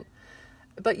 100%.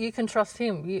 But you can trust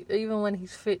him. Even when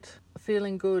he's fit,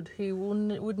 feeling good, he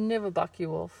would never buck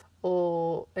you off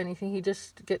or anything. He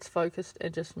just gets focused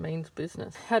and just means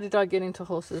business. How did I get into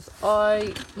horses?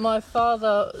 My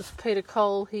father was Peter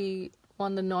Cole. He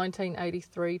won the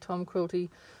 1983 Tom Quilty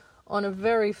on a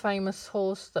very famous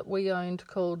horse that we owned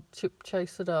called Chip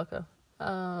Chase Sadaka.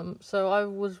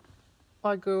 So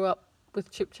I grew up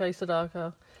with Chip Chase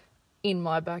Sadaka in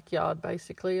my backyard,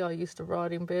 basically. I used to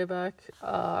ride him bareback.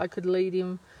 I could lead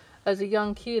him as a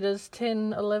young kid, as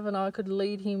 10, 11, I could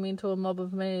lead him into a mob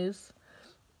of mares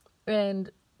and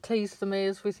tease the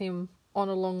mares with him on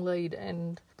a long lead,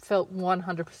 and felt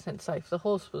 100% safe. The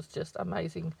horse was just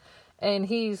amazing. And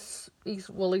he's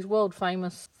world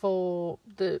famous for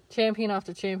the champion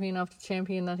after champion after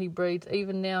champion that he breeds.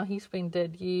 Even now, he's been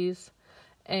dead years,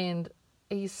 and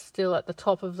he's still at the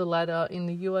top of the ladder in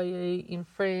the UAE, in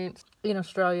France, in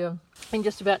Australia, in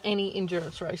just about any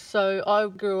endurance race. So I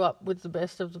grew up with the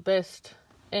best of the best,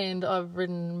 and I've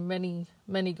ridden many,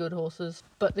 many good horses.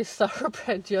 But this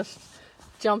thoroughbred just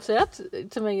jumps out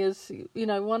to me as,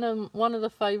 one of the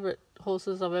favourite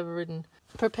horses I've ever ridden.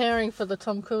 Preparing for the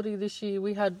Tom Quilty this year,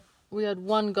 we had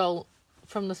one goal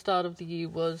from the start of the year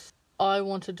was I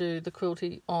want to do the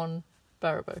Quilty on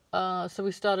Barrabo. So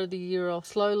we started the year off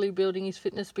slowly building his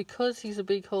fitness because he's a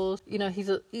big horse.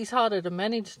 He's harder to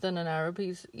manage than an Arab.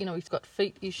 He's got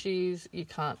feet issues. You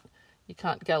can't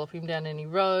gallop him down any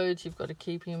roads. You've got to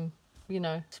keep him,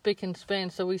 spick and span.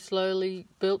 So we slowly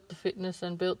built the fitness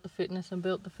and built the fitness and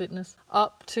built the fitness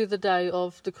up to the day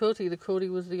of the Quilty. The Quilty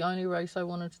was the only race I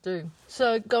wanted to do.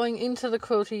 So going into the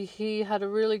Quilty, he had a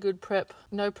really good prep,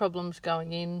 no problems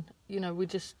going in. We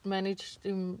just managed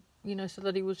him, so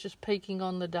that he was just peaking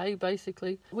on the day,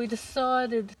 basically. We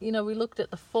decided, we looked at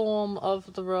the form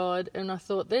of the ride, and I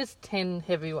thought, there's 10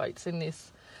 heavyweights in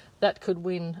this that could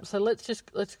win. So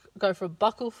let's go for a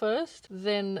buckle first.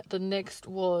 Then the next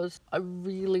was, I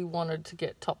really wanted to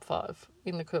get top 5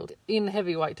 in the Quilty, in the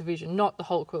heavyweight division, not the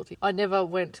whole Quilty. I never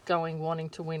went wanting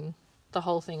to win the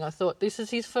whole thing. I thought, this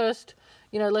is his first,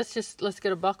 let's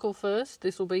get a buckle first.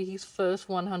 This will be his first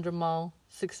 100-mile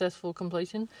successful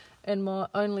completion, and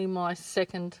my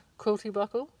second Quilty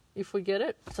buckle if we get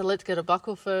it. So let's get a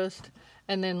buckle first,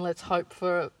 and then let's hope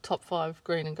for a top 5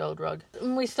 green and gold rug.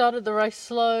 And we started the race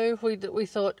slow. We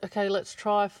thought, okay, let's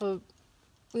try for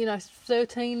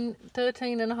 13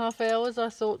 and a half hours. I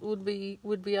thought would be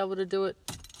able to do it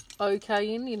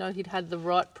okay in. He'd had the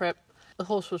right prep. The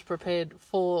horse was prepared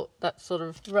for that sort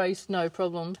of race, no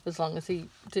problem, as long as he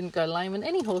didn't go lame. And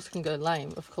any horse can go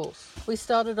lame, of course. We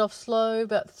started off slow,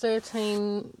 about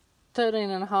 13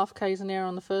 13.5 k's an hour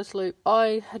on the first loop.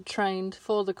 I had trained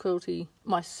for the quilty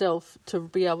myself to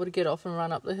be able to get off and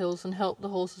run up the hills and help the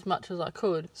horse as much as I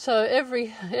could. So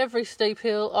every steep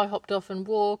hill I hopped off and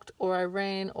walked, or I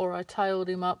ran, or I tailed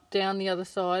him up. Down the other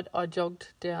side I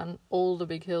jogged down all the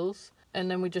big hills, and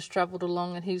then we just travelled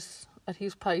along at his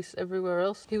pace everywhere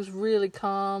else. He was really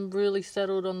calm, really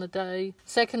settled on the day.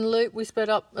 Second loop we sped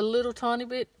up a little tiny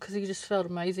bit because he just felt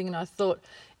amazing, and I thought,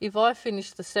 if I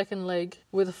finish the second leg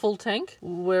with a full tank,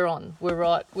 we're on. We're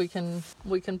right. We can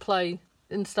play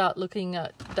and start looking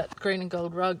at that green and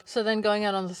gold rug. So then going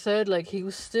out on the third leg, he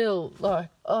was still like,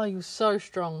 he was so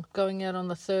strong. Going out on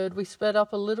the third, we sped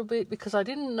up a little bit because I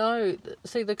didn't know.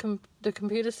 See, the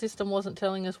computer system wasn't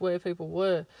telling us where people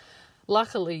were.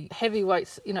 Luckily,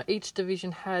 heavyweights, each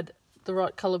division had the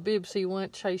right colour bib, so you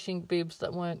weren't chasing bibs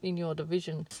that weren't in your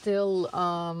division. Still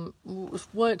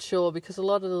weren't sure because a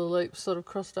lot of the loops sort of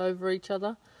crossed over each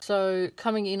other. So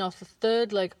coming in off the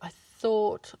third leg, I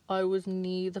thought I was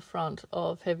near the front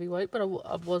of heavyweight, but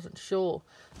I wasn't sure.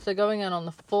 So going out on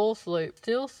the fourth loop,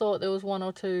 still thought there was one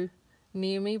or two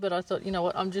near me, but I thought, you know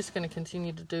what, I'm just going to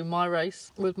continue to do my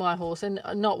race with my horse and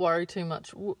not worry too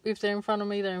much. If they're in front of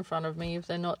me, they're in front of me. If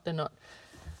they're not, they're not.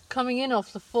 Coming in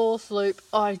off the fourth loop,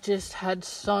 I just had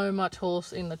so much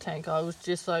horse in the tank. I was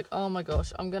just like, oh my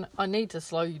gosh, I need to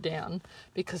slow you down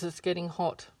because it's getting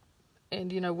hot.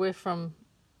 And, we're from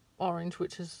Orange,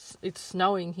 it's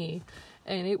snowing here,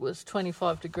 and it was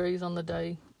 25 degrees on the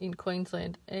day in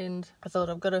Queensland. And I thought,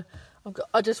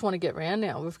 I just want to get round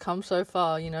now. We've come so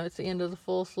far, it's the end of the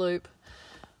fourth loop.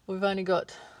 We've only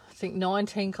got, I think,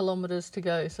 19 kilometres to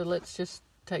go, so let's just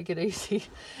take it easy.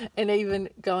 And even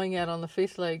going out on the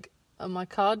fifth leg, my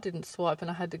card didn't swipe and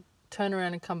I had to turn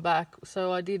around and come back,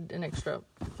 so I did an extra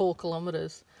 4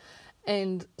 kilometres.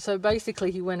 And so basically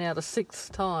he went out a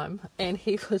sixth time and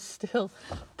he was still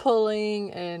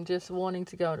pulling and just wanting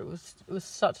to go. And it was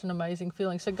such an amazing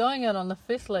feeling. So going out on the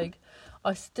fifth leg,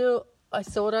 I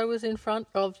thought I was in front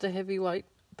of the heavyweight,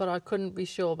 but I couldn't be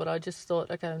sure. But I just thought,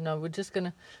 okay, no, we're just going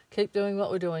to keep doing what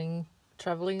we're doing,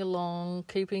 travelling along,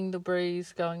 keeping the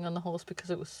breeze going on the horse because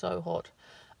it was so hot,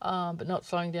 but not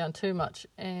slowing down too much.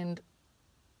 And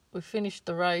we finished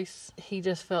the race. He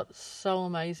just felt so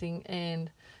amazing, and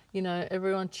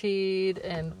everyone cheered,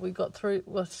 and we got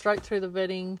straight through the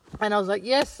vetting, and I was like,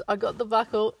 yes, I got the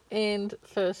buckle and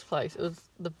first place. It was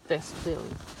the best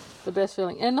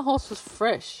feeling, and the horse was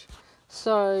fresh.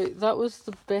 So that was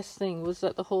the best thing, was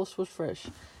that the horse was fresh.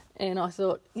 And I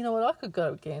thought, you know what, I could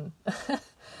go again. It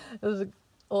was an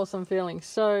awesome feeling.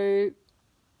 So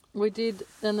we did,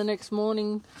 and the next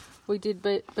morning we did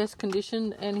best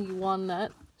condition, and he won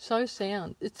that. So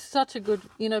sound. It's such a good,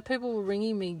 people were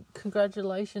ringing me,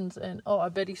 congratulations, and, I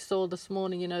bet he saw this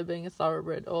morning, being a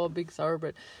thoroughbred, a big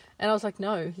thoroughbred. And I was like,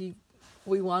 no,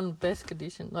 we won best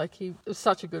condition. It was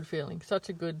such a good feeling, such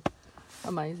a good,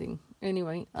 amazing.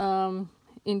 Anyway,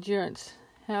 endurance,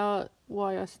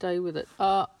 why I stay with it.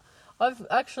 I've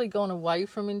actually gone away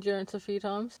from endurance a few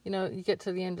times. You get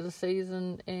to the end of the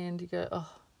season and you go,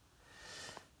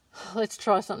 let's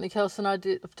try something else. And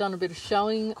I've done a bit of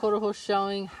showing, quarter horse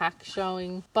showing, hack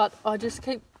showing, but I just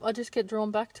get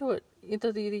drawn back to it.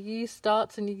 The year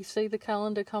starts and you see the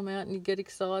calendar come out and you get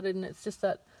excited, and it's just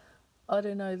that, I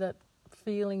don't know, that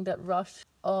feeling, that rush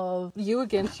of you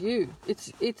against you.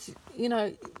 It's it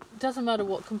doesn't matter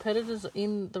what competitors are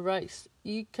in the race.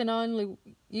 You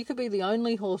could be the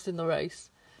only horse in the race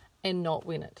and not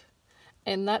win it.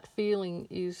 And that feeling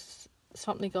is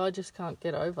something I just can't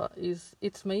get over.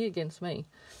 It's me against me.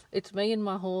 It's me and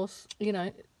my horse,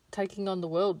 taking on the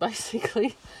world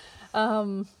basically.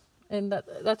 And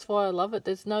that's why I love it.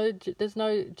 There's no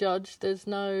judge. There's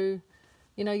no,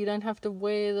 you don't have to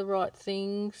wear the right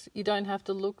things. You don't have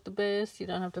to look the best. You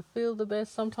don't have to feel the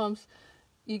best. Sometimes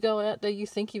you go out there, you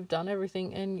think you've done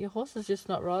everything, and your horse is just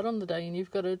not right on the day, and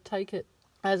you've got to take it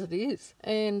as it is.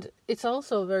 And it's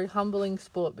also a very humbling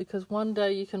sport, because one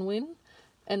day you can win,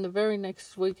 and the very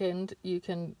next weekend you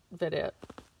can vet out.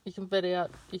 You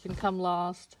can come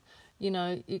last.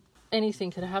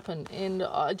 Anything can happen. And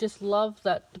I just love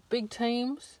that the big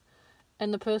teams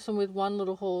and the person with one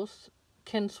little horse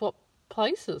can swap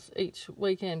places each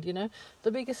weekend.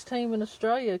 The biggest team in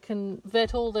Australia can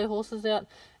vet all their horses out,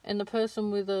 and the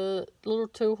person with a little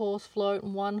 2-horse float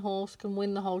and 1 horse can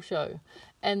win the whole show,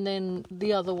 and then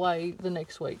the other way the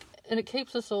next week. And it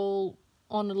keeps us all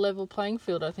on a level playing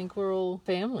field. I think we're all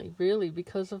family, really,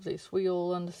 because of this. We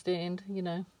all understand,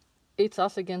 it's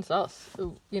us against us.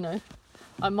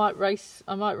 I might race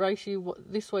you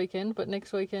this weekend, but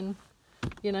next weekend,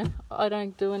 I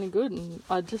don't do any good, and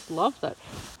I just love that.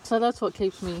 So that's what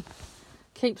keeps me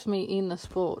keeps me in the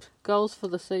sport. Goals for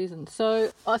the season.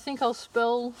 So I think I'll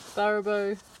spell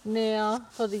Barabo now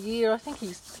for the year. I think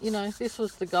he's, this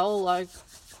was the goal. Like,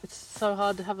 it's so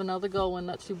hard to have another goal when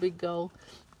that's your big goal.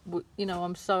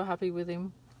 I'm so happy with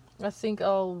him. I think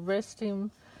I'll rest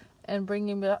him and bring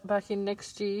him back in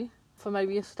next year for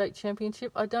maybe a state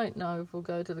championship. I don't know if we'll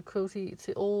go to the Quilty. It's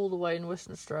all the way in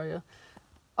Western Australia.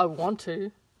 I want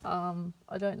to.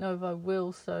 I don't know if I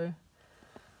will, so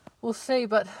we'll see.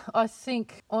 But I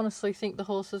honestly think the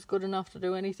horse is good enough to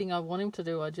do anything I want him to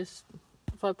do.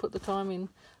 If I put the time in.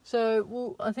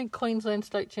 So, I think Queensland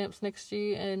state champs next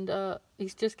year, and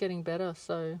he's just getting better,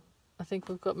 so I think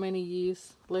we've got many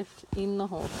years left in the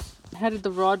horse. How did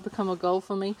the ride become a goal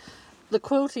for me? The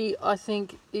Quilty, I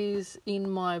think, is in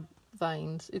my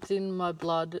veins. It's in my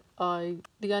blood.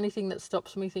 The only thing that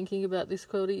stops me thinking about this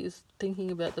Quilty is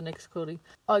thinking about the next Quilty.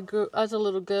 As a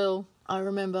little girl, I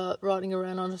remember riding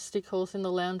around on a stick horse in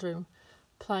the lounge room,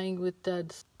 playing with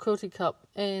Dad's Quilty Cup,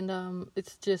 and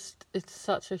it's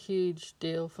such a huge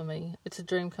deal for me. It's a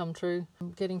dream come true.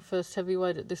 Getting first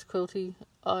heavyweight at this Quilty,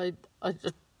 I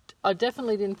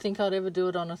definitely didn't think I'd ever do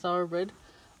it on a thoroughbred.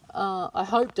 I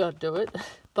hoped I'd do it,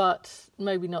 but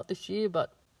maybe not this year,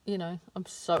 but, I'm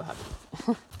so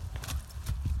happy.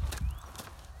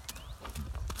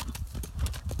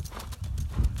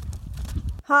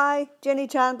 Hi, Jenny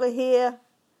Chandler here,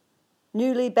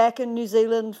 newly back in New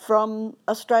Zealand from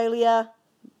Australia,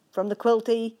 from the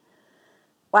Quilty.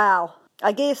 Wow,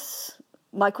 I guess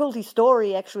my Quilty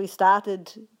story actually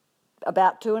started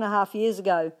about 2.5 years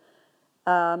ago,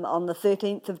 on the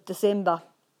 13th of December,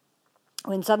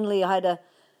 when suddenly I had a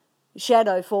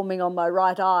shadow forming on my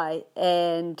right eye,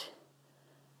 and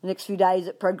the next few days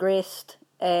it progressed,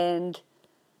 and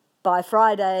by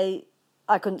Friday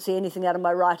I couldn't see anything out of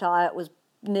my right eye. It was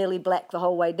nearly black the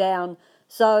whole way down.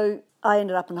 So I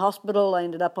ended up in hospital. I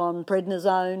ended up on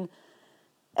prednisone,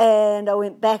 and I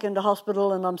went back into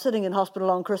hospital, and I'm sitting in hospital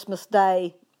on Christmas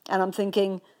Day, and I'm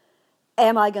thinking,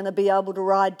 am I going to be able to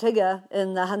ride Tigger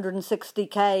in the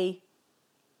 160k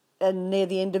near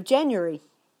the end of January?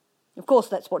 Of course,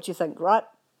 that's what you think, right?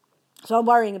 So I'm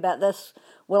worrying about this.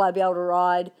 Will I be able to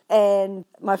ride? And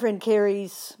my friend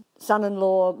Kerry's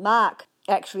son-in-law, Mark,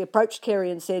 actually approached Kerry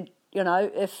and said,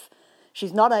 if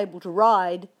she's not able to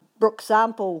ride, Brooke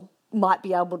Sample might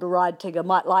be able to ride Tigger,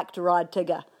 might like to ride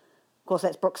Tigger. Of course,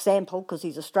 that's Brooke Sample because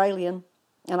he's Australian.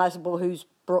 And I said, well, who's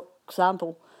Brooke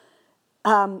Sample?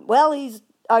 Well, he's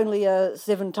only a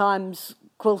 7 times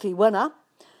Quilty winner.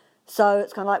 So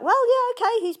it's kind of like, well, yeah,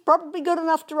 okay, he's probably good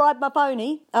enough to ride my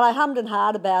pony. And I hummed and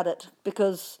hawed about it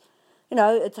because,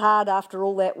 it's hard after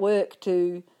all that work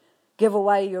to give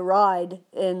away your ride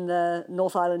in the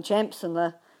North Island Champs and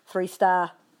the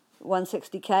 3-star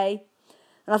 160k.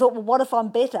 And I thought, well, what if I'm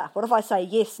better? What if I say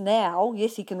yes now?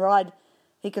 Yes, he can ride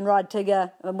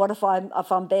Tigger. And what if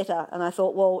I'm better? And I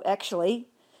thought, well, actually,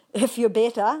 if you're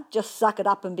better, just suck it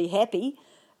up and be happy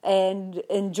and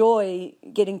enjoy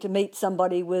getting to meet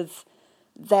somebody with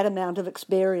that amount of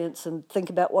experience and think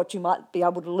about what you might be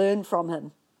able to learn from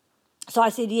him. So I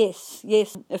said yes.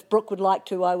 If Brooke would like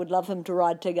to, I would love him to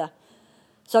ride Tigger.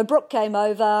 So Brooke came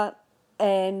over,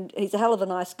 and he's a hell of a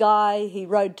nice guy. He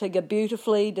rode Tigger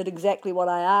beautifully, did exactly what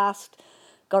I asked,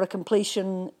 got a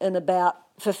completion in about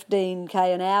 15k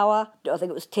an hour. I think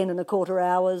it was 10 1/4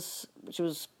 hours, which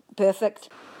was perfect.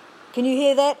 Can you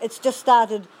hear that? It's just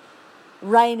started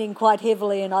raining quite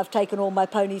heavily, and I've taken all my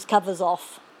pony's covers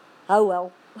off. Oh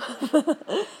well.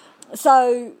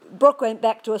 So Brooke went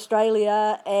back to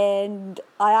Australia, and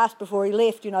I asked before he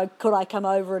left, could I come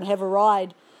over and have a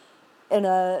ride in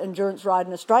an endurance ride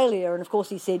in Australia? And of course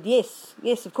he said yes,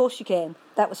 of course you can.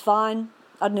 That was fine.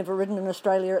 I'd never ridden in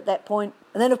Australia at that point.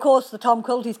 And then of course the Tom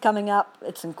Quilty's coming up.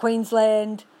 It's in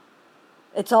Queensland.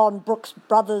 It's on Brooke's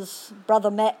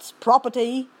brother Matt's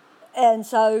property. And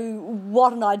so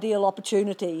what an ideal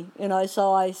opportunity,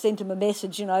 So I sent him a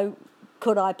message, would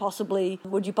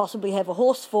you possibly have a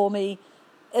horse for me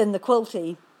in the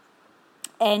Quilty?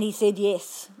 And he said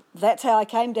yes. That's how I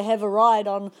came to have a ride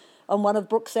on one of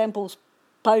Brooke Sample's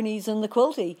ponies in the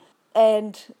Quilty.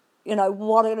 And,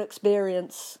 what an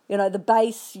experience. The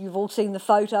base, you've all seen the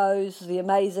photos, the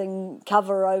amazing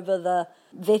cover over the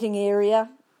vetting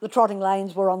area. The trotting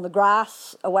lanes were on the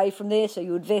grass away from there, so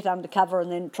you would vet undercover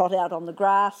and then trot out on the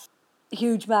grass.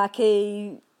 Huge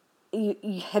marquee.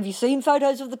 Have you seen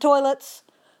photos of the toilets?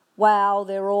 Wow,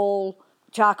 they're all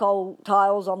charcoal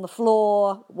tiles on the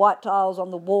floor, white tiles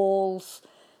on the walls,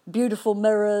 beautiful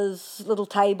mirrors, little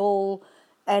table,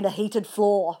 and a heated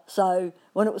floor. So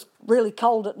when it was really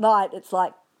cold at night, it's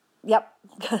like yep,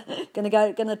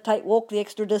 gonna walk the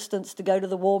extra distance to go to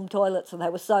the warm toilets, and they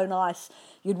were so nice.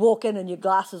 You'd walk in and your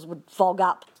glasses would fog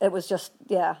up. It was just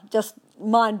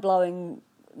mind-blowing,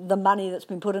 the money that's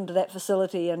been put into that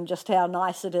facility and just how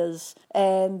nice it is.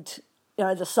 And,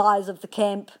 the size of the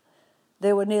camp,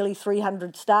 there were nearly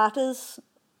 300 starters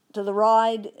to the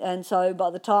ride, and so by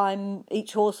the time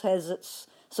each horse has its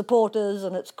supporters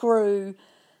and its crew,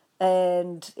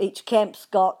 and each camp's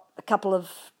got a couple of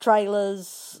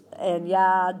trailers and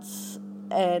yards,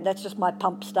 and that's just my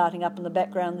pump starting up in the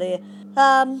background there.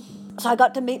 So I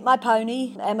got to meet my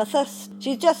pony, Amethyst.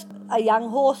 She's just a young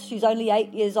horse. She's only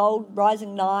 8 years old,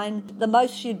 rising 9. The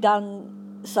most she'd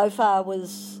done so far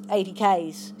was 80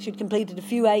 Ks. She'd completed a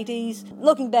few 80s.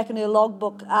 Looking back in her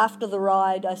logbook after the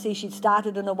ride, I see she'd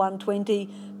started in a 120,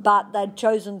 but they'd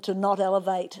chosen to not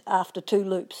elevate after 2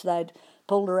 loops. They'd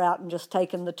pulled her out and just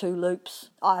taken the 2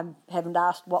 loops. I haven't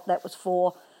asked what that was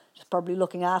for, just probably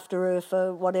looking after her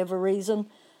for whatever reason.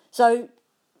 So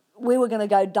we were going to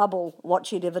go double what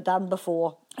she'd ever done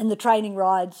before. And the training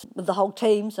rides with the whole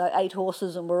team, so 8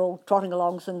 horses, and we're all trotting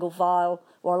along single file,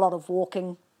 or a lot of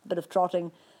walking, a bit of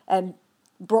trotting. And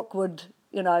Brooke would,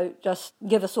 just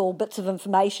give us all bits of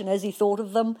information as he thought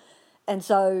of them. And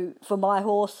so for my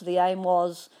horse, the aim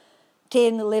was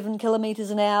 10, 11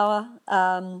 kilometres an hour,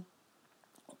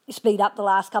 speed up the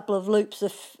last couple of loops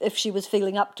if she was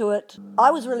feeling up to it.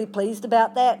 I was really pleased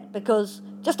about that, because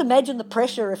just imagine the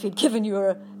pressure if he'd given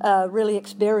you a really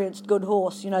experienced good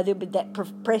horse. There'd be that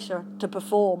pressure to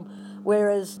perform.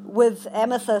 Whereas with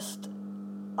Amethyst,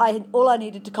 all I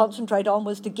needed to concentrate on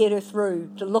was to get her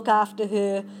through, to look after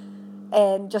her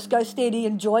and just go steady,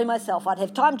 enjoy myself. I'd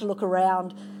have time to look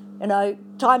around,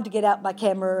 time to get out my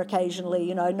camera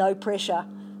occasionally, no pressure.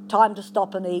 Time to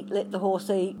stop and eat, let the horse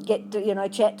eat, get to,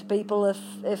 chat to people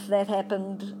if that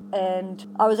happened. And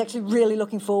I was actually really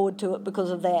looking forward to it because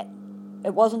of that.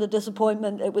 It wasn't a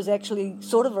disappointment, it was actually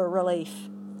sort of a relief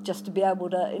just to be able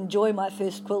to enjoy my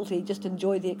first quilty, just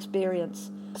enjoy the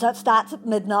experience. So it starts at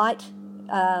midnight,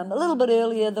 a little bit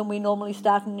earlier than we normally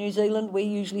start in New Zealand. We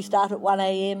usually start at 1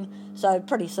 a.m, so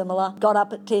pretty similar. Got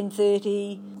up at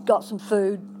 10:30, got some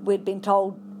food. We'd been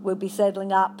told we'll be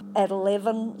saddling up at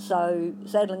 11, so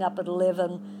saddling up at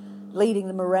 11, leading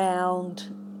them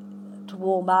around to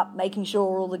warm up, making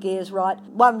sure all the gear's right.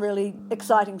 One really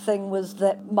exciting thing was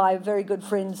that my very good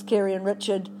friends Kerry and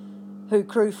Richard,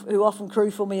 who often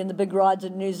crew for me in the big rides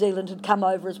in New Zealand, had come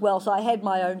over as well, so I had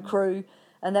my own crew,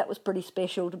 and that was pretty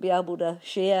special to be able to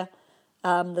share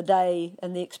the day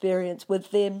and the experience with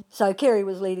them. So Kerry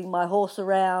was leading my horse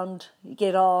around,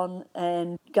 get on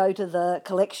and go to the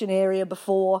collection area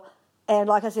before. And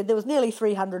like I said, there was nearly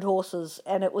 300 horses,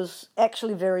 and it was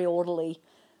actually very orderly.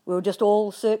 We were just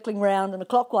all circling round in a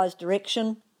clockwise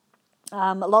direction.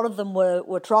 A lot of them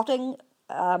were trotting.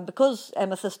 Because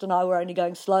Amethyst and I were only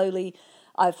going slowly,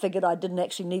 I figured I didn't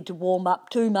actually need to warm up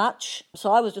too much.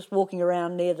 So I was just walking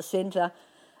around near the centre.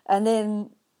 And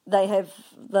then they have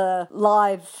the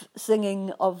live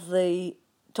singing of the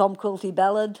Tom Quilty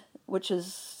ballad, which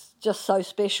is just so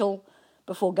special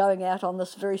before going out on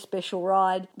this very special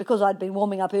ride. Because I'd been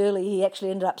warming up early, he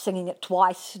actually ended up singing it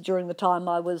twice during the time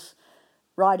I was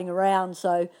riding around.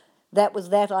 So that was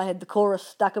that. I had the chorus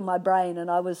stuck in my brain,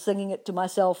 and I was singing it to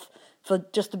myself for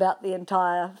just about the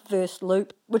entire first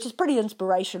loop, which is pretty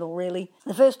inspirational, really.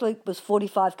 The first loop was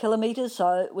 45 kilometres,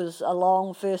 so it was a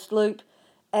long first loop.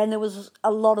 And there was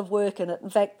a lot of work in it. In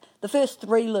fact, the first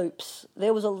 3 loops,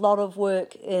 there was a lot of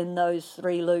work in those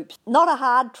 3 loops. Not a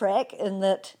hard track in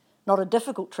that, not a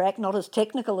difficult track, not as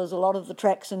technical as a lot of the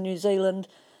tracks in New Zealand,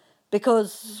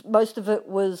 because most of it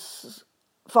was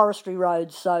forestry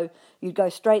roads. So you'd go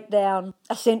straight down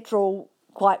a central,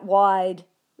 quite wide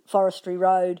forestry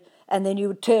road, and then you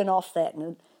would turn off that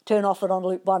and turn off it on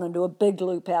loop 1 and do a big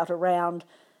loop out around,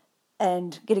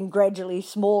 and getting gradually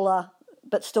smaller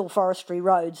but still forestry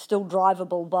roads, still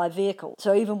drivable by vehicle.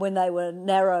 So even when they were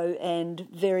narrow and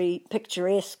very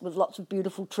picturesque with lots of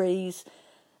beautiful trees,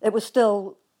 it was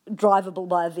still drivable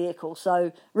by a vehicle.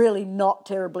 So really not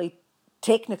terribly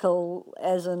technical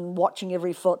as in watching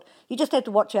every foot. You just had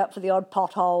to watch out for the odd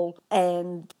pothole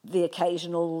and the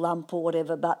occasional lump or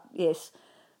whatever. But yes,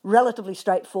 relatively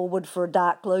straightforward for a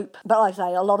dark loop. But like I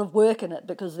say, a lot of work in it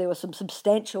because there were some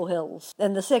substantial hills.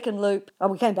 And the second loop,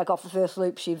 we came back off the first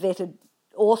loop, she vetted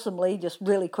awesomely, just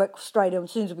really quick, straight in.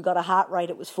 As soon as we got a heart rate,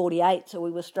 it was 48, so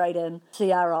we were straight in.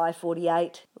 CRI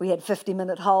 48. We had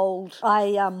 50-minute hold.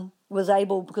 I was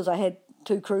able, because I had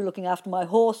two crew looking after my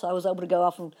horse, I was able to go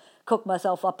off and cook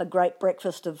myself up a great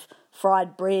breakfast of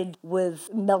fried bread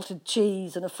with melted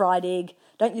cheese and a fried egg.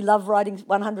 Don't you love riding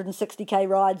 160k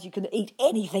rides? You can eat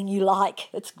anything you like.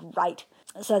 It's great.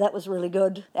 So that was really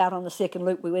good. Out on the second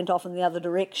loop, we went off in the other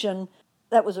direction.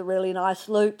 That was a really nice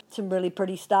loop, some really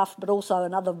pretty stuff, but also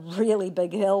another really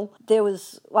big hill. There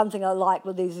was one thing I liked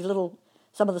with these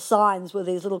some of the signs were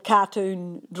these little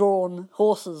cartoon-drawn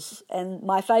horses, and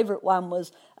my favourite one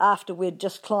was after we'd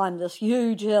just climbed this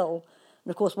huge hill,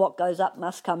 and of course what goes up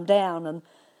must come down, and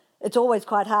it's always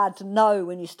quite hard to know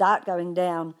when you start going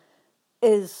down,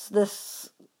 is this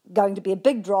going to be a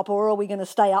big drop or are we going to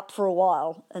stay up for a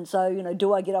while? And so,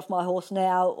 do I get off my horse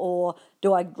now or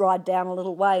do I ride down a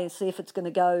little way and see if it's going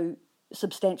to go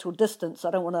substantial distance?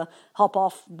 I don't want to hop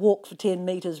off, walk for 10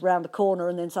 metres round a corner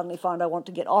and then suddenly find I want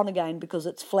to get on again because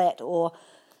it's flat or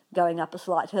going up a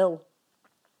slight hill.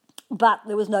 But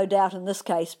there was no doubt in this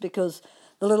case because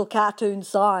the little cartoon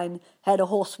sign had a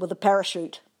horse with a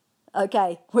parachute.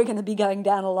 Okay, we're going to be going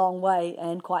down a long way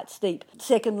and quite steep.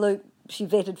 Second loop, she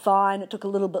vetted fine. It took a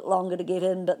little bit longer to get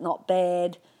in, but not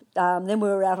bad. Then we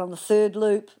were out on the third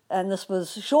loop, and this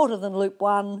was shorter than loop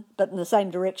 1, but in the same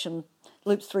direction.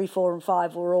 Loops 3, 4 and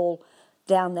 5 were all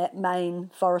down that main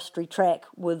forestry track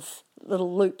with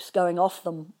little loops going off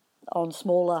them on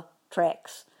smaller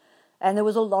tracks. And there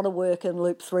was a lot of work in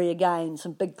loop 3 again,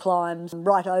 some big climbs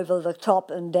right over the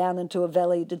top and down into a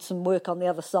valley, did some work on the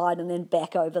other side and then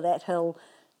back over that hill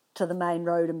to the main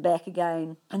road and back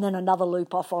again, and then another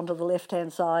loop off onto the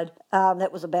left-hand side.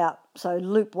 That was so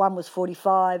loop 1 was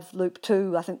 45, loop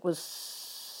 2 I think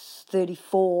was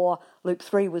 34, loop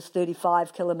 3 was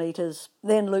 35 kilometres,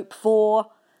 then loop 4,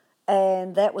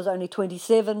 and that was only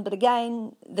 27, but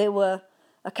again, there were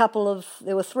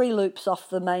 3 loops off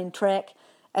the main track,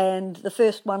 and the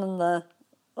first one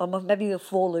maybe there were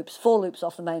 4 loops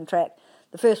off the main track.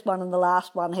 The first one and the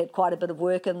last one had quite a bit of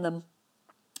work in them.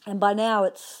 And by now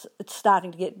it's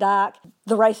starting to get dark.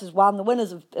 The race is won. The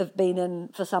winners have been in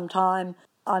for some time.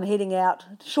 I'm heading out,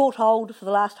 short hold for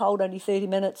the last hold, only 30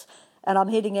 minutes, and I'm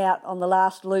heading out on the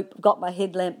last loop. Got my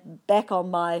headlamp back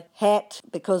on my hat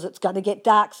because it's going to get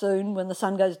dark soon. When the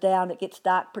sun goes down, it gets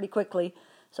dark pretty quickly.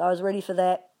 So I was ready for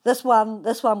that. This one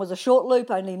was a short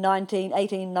loop, only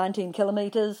 19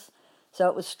 kilometres. So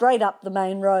it was straight up the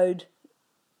main road,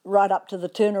 right up to the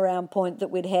turnaround point that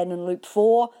we'd had in loop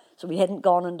 4. So we hadn't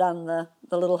gone and done the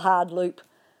little hard loop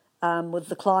with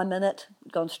the climb in it,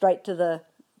 gone straight to the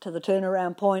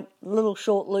turnaround point, little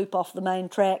short loop off the main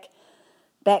track,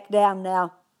 back down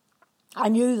now. I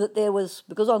knew that there was,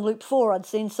 because on loop 4 I'd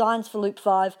seen signs for loop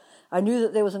 5, I knew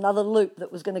that there was another loop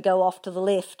that was going to go off to the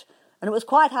left. And it was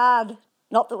quite hard,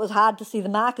 not that it was hard to see the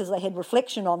markers, they had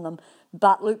reflection on them,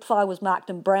 but loop 5 was marked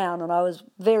in brown and I was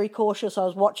very cautious. I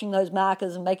was watching those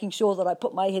markers and making sure that I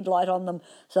put my headlight on them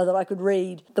so that I could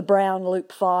read the brown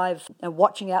loop 5 and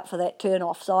watching out for that turn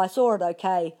off. So I saw it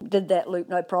okay, did that loop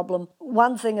no problem.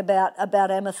 One thing about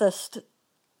Amethyst,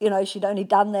 she'd only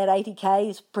done that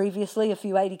 80Ks previously, a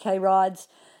few 80K rides,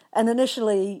 and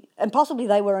initially, and possibly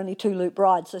they were only 2 loop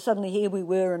rides, so suddenly here we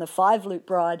were in a 5 loop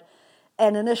ride,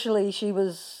 and initially she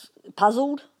was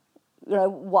puzzled,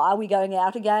 why are we going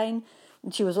out again?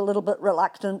 And she was a little bit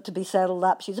reluctant to be saddled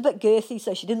up. She's a bit girthy,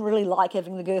 so she didn't really like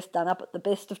having the girth done up at the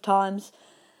best of times.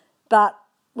 But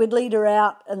we'd lead her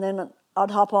out, and then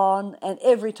I'd hop on, and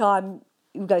every time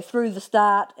we'd go through the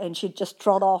start, and she'd just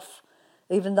trot off,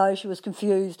 even though she was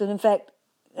confused. And in fact,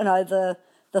 the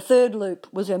third loop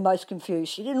was her most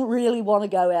confused. She didn't really want to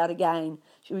go out again.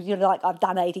 She was, like, I've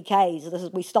done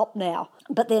 80Ks, we stop now.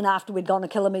 But then after we'd gone a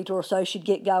kilometre or so, she'd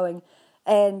get going.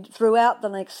 And throughout the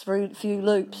next few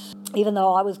loops, even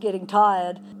though I was getting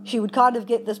tired, she would kind of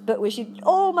get this bit where she'd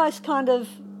almost kind of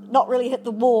not really hit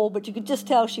the wall, but you could just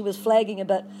tell she was flagging a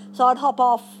bit. So I'd hop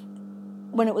off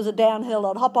when it was a downhill,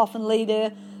 I'd hop off and lead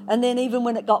her, and then even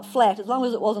when it got flat, as long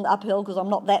as it wasn't uphill, because I'm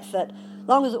not that fit, as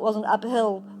long as it wasn't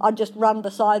uphill, I'd just run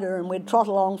beside her and we'd trot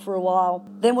along for a while.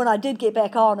 Then when I did get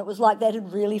back on, it was like that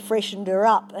had really freshened her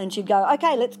up, and she'd go,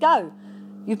 okay, let's go.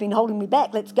 You've been holding me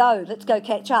back, let's go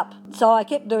catch up. So I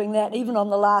kept doing that, even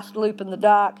on the last loop in the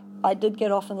dark. I did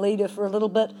get off and lead her for a little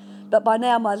bit, but by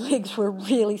now my legs were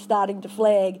really starting to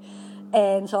flag,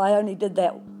 and so I only did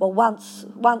that,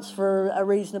 once for a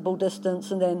reasonable distance,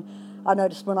 and then I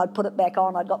noticed when I'd put it back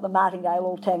on, I'd got the martingale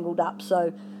all tangled up,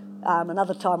 so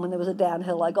another time when there was a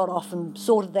downhill, I got off and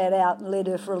sorted that out and led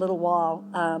her for a little while,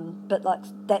 but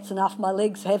that's enough, my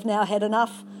legs have now had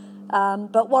enough,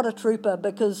 but what a trooper,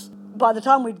 because by the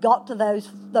time we'd got to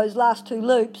those last 2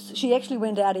 loops, she actually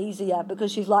went out easier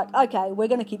because she's like, okay, we're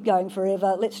going to keep going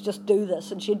forever, let's just do this.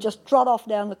 And she'd just trot off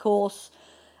down the course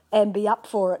and be up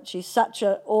for it. She's such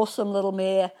an awesome little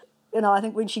mare. I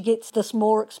think when she gets this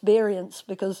more experience,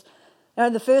 because,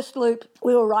 the first loop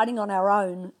we were riding on our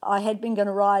own. I had been going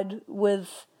to ride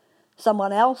with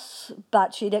someone else,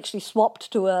 but she'd actually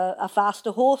swapped to a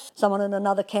faster horse. Someone in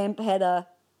another camp had a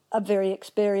very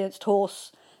experienced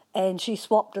horse, and she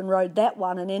swapped and rode that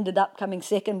one and ended up coming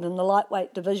second in the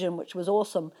lightweight division, which was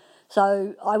awesome.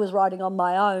 So I was riding on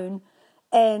my own,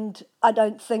 and I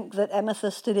don't think that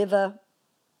Amethyst had ever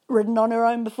ridden on her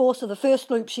own before. So the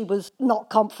first loop she was not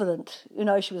confident.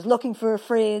 She was looking for her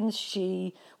friends.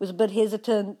 She was a bit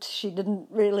hesitant. She didn't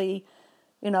really,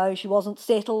 she wasn't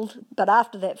settled. But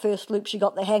after that first loop she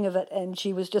got the hang of it, and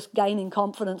she was just gaining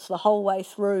confidence the whole way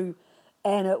through.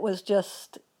 And it was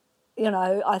just,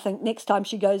 I think next time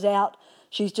she goes out,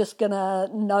 she's just going to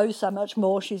know so much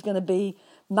more. She's going to be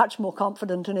much more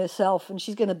confident in herself, and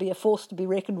she's going to be a force to be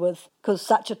reckoned with, because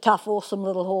such a tough, awesome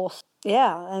little horse.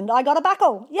 Yeah, and I got a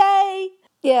buckle. Yay!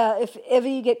 Yeah, if ever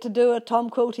you get to do a Tom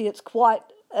Quilty, it's quite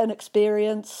an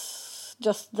experience,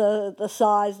 just the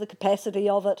size, the capacity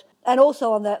of it. And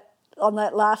also on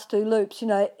that last two loops,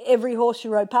 every horse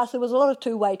you rode past, there was a lot of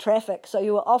two-way traffic, so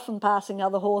you were often passing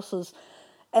other horses.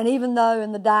 And even though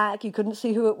in the dark you couldn't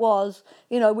see who it was,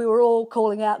 we were all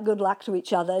calling out good luck to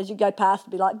each other. As you go past,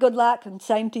 it'd be like, good luck, and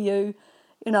same to you,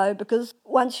 because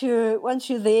once you're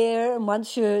there and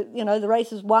once you're, the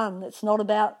race is won, it's not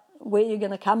about where you're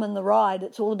going to come in the ride.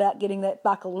 It's all about getting that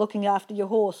buckle, looking after your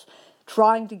horse,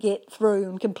 trying to get through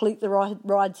and complete the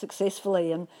ride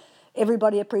successfully. And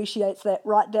everybody appreciates that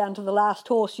right down to the last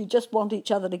horse. You just want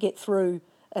each other to get through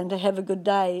and to have a good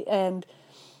day. And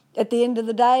at the end of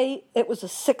the day, it was a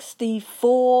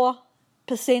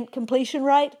 64% completion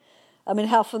rate. I mean,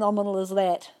 how phenomenal is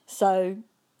that? So,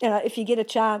 if you get a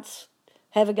chance,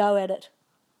 have a go at it.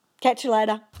 Catch you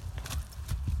later.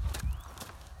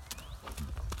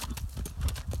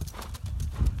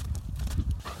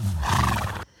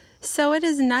 So it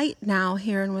is night now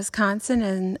here in Wisconsin,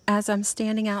 and as I'm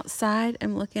standing outside,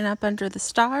 I'm looking up under the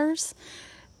stars,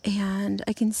 and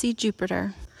I can see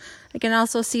Jupiter. I can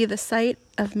also see the site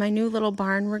of my new little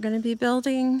barn we're going to be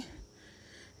building.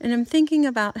 And I'm thinking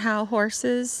about how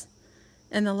horses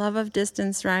and the love of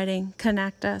distance riding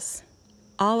connect us.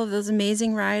 All of those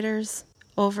amazing riders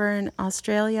over in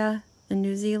Australia and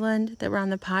New Zealand that were on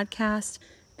the podcast,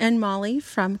 and Molly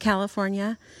from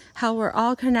California, how we're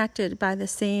all connected by the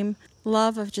same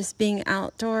love of just being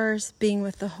outdoors, being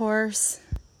with the horse,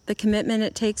 the commitment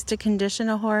it takes to condition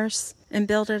a horse and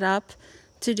build it up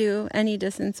to do any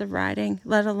distance of riding,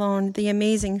 let alone the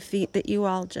amazing feat that you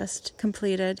all just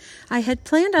completed. I had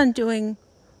planned on doing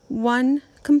one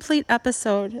complete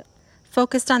episode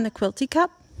focused on the Quilty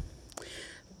Cup,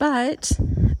 but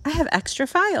I have extra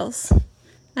files.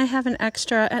 I have an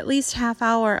extra at least half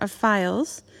hour of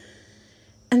files.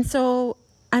 And so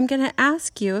I'm going to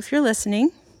ask you, if you're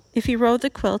listening, if you rode the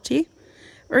Quilty,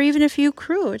 or even if you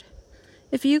crewed,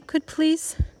 if you could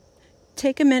please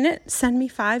take a minute, send me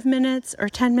 5 minutes or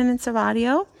 10 minutes of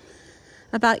audio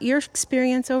about your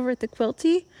experience over at the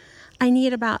Quilty. I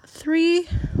need about 3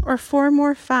 or 4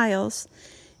 more files,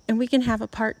 and we can have a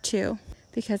part 2,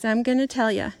 because I'm going to tell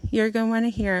you, you're going to want to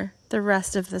hear the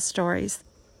rest of the stories.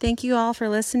 Thank you all for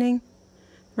listening.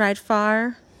 Ride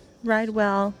far, ride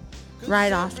well,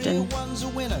 ride often.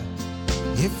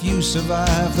 If you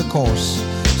survive the course.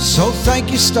 So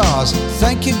thank you stars,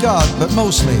 thank you God, but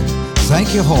mostly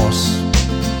thank you horse.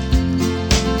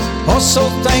 Also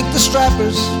thank the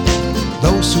strappers,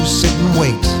 those who sit and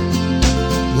wait.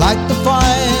 Light the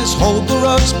fires, hold the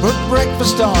rugs, put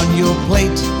breakfast on your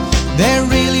plate. They're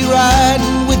really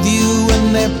riding with you,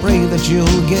 and they pray that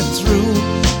you'll get through.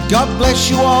 God bless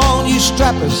you all, you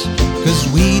strappers, 'cause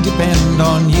we depend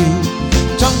on you.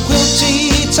 Tom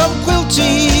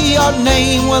Quilty, our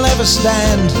name will ever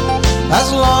stand,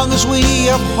 as long as we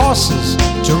have horses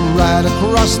to ride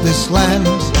across this land.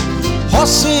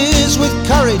 Horses with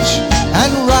courage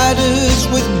and riders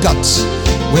with guts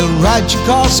will ride your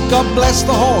course. God bless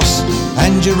the horse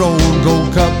and your old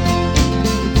Gold Cup.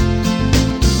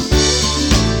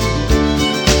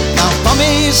 Now from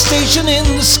his station in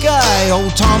the sky,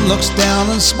 old Tom looks down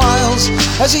and smiles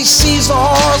as he sees the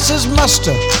horses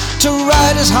muster to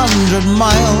ride his 100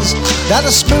 miles. They're the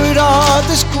spirit of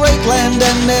this great land,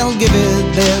 and they'll give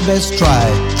it their best try.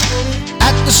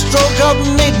 At the stroke of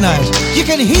midnight, you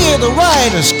can hear the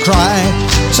riders cry,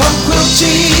 Tom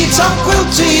Quilty,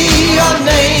 our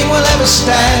name will ever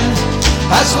stand,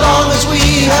 as long as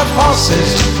we have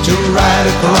horses to ride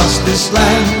across this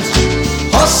land.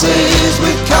 Horses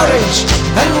with courage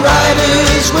and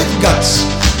riders with guts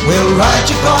will ride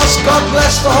your course. God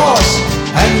bless the horse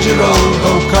and your old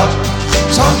Gold Cup.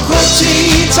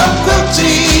 Tom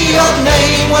Quilty, your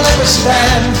name will ever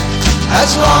stand,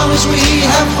 as long as we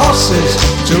have horses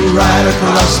to ride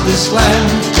across this land.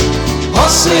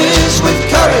 Horses with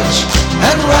courage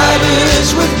and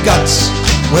riders with guts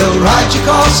will ride your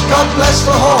course, God bless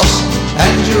the horse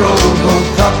and your old gold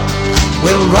cup.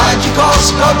 We'll ride your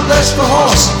course, God bless the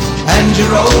horse and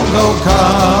your old gold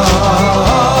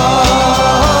cup.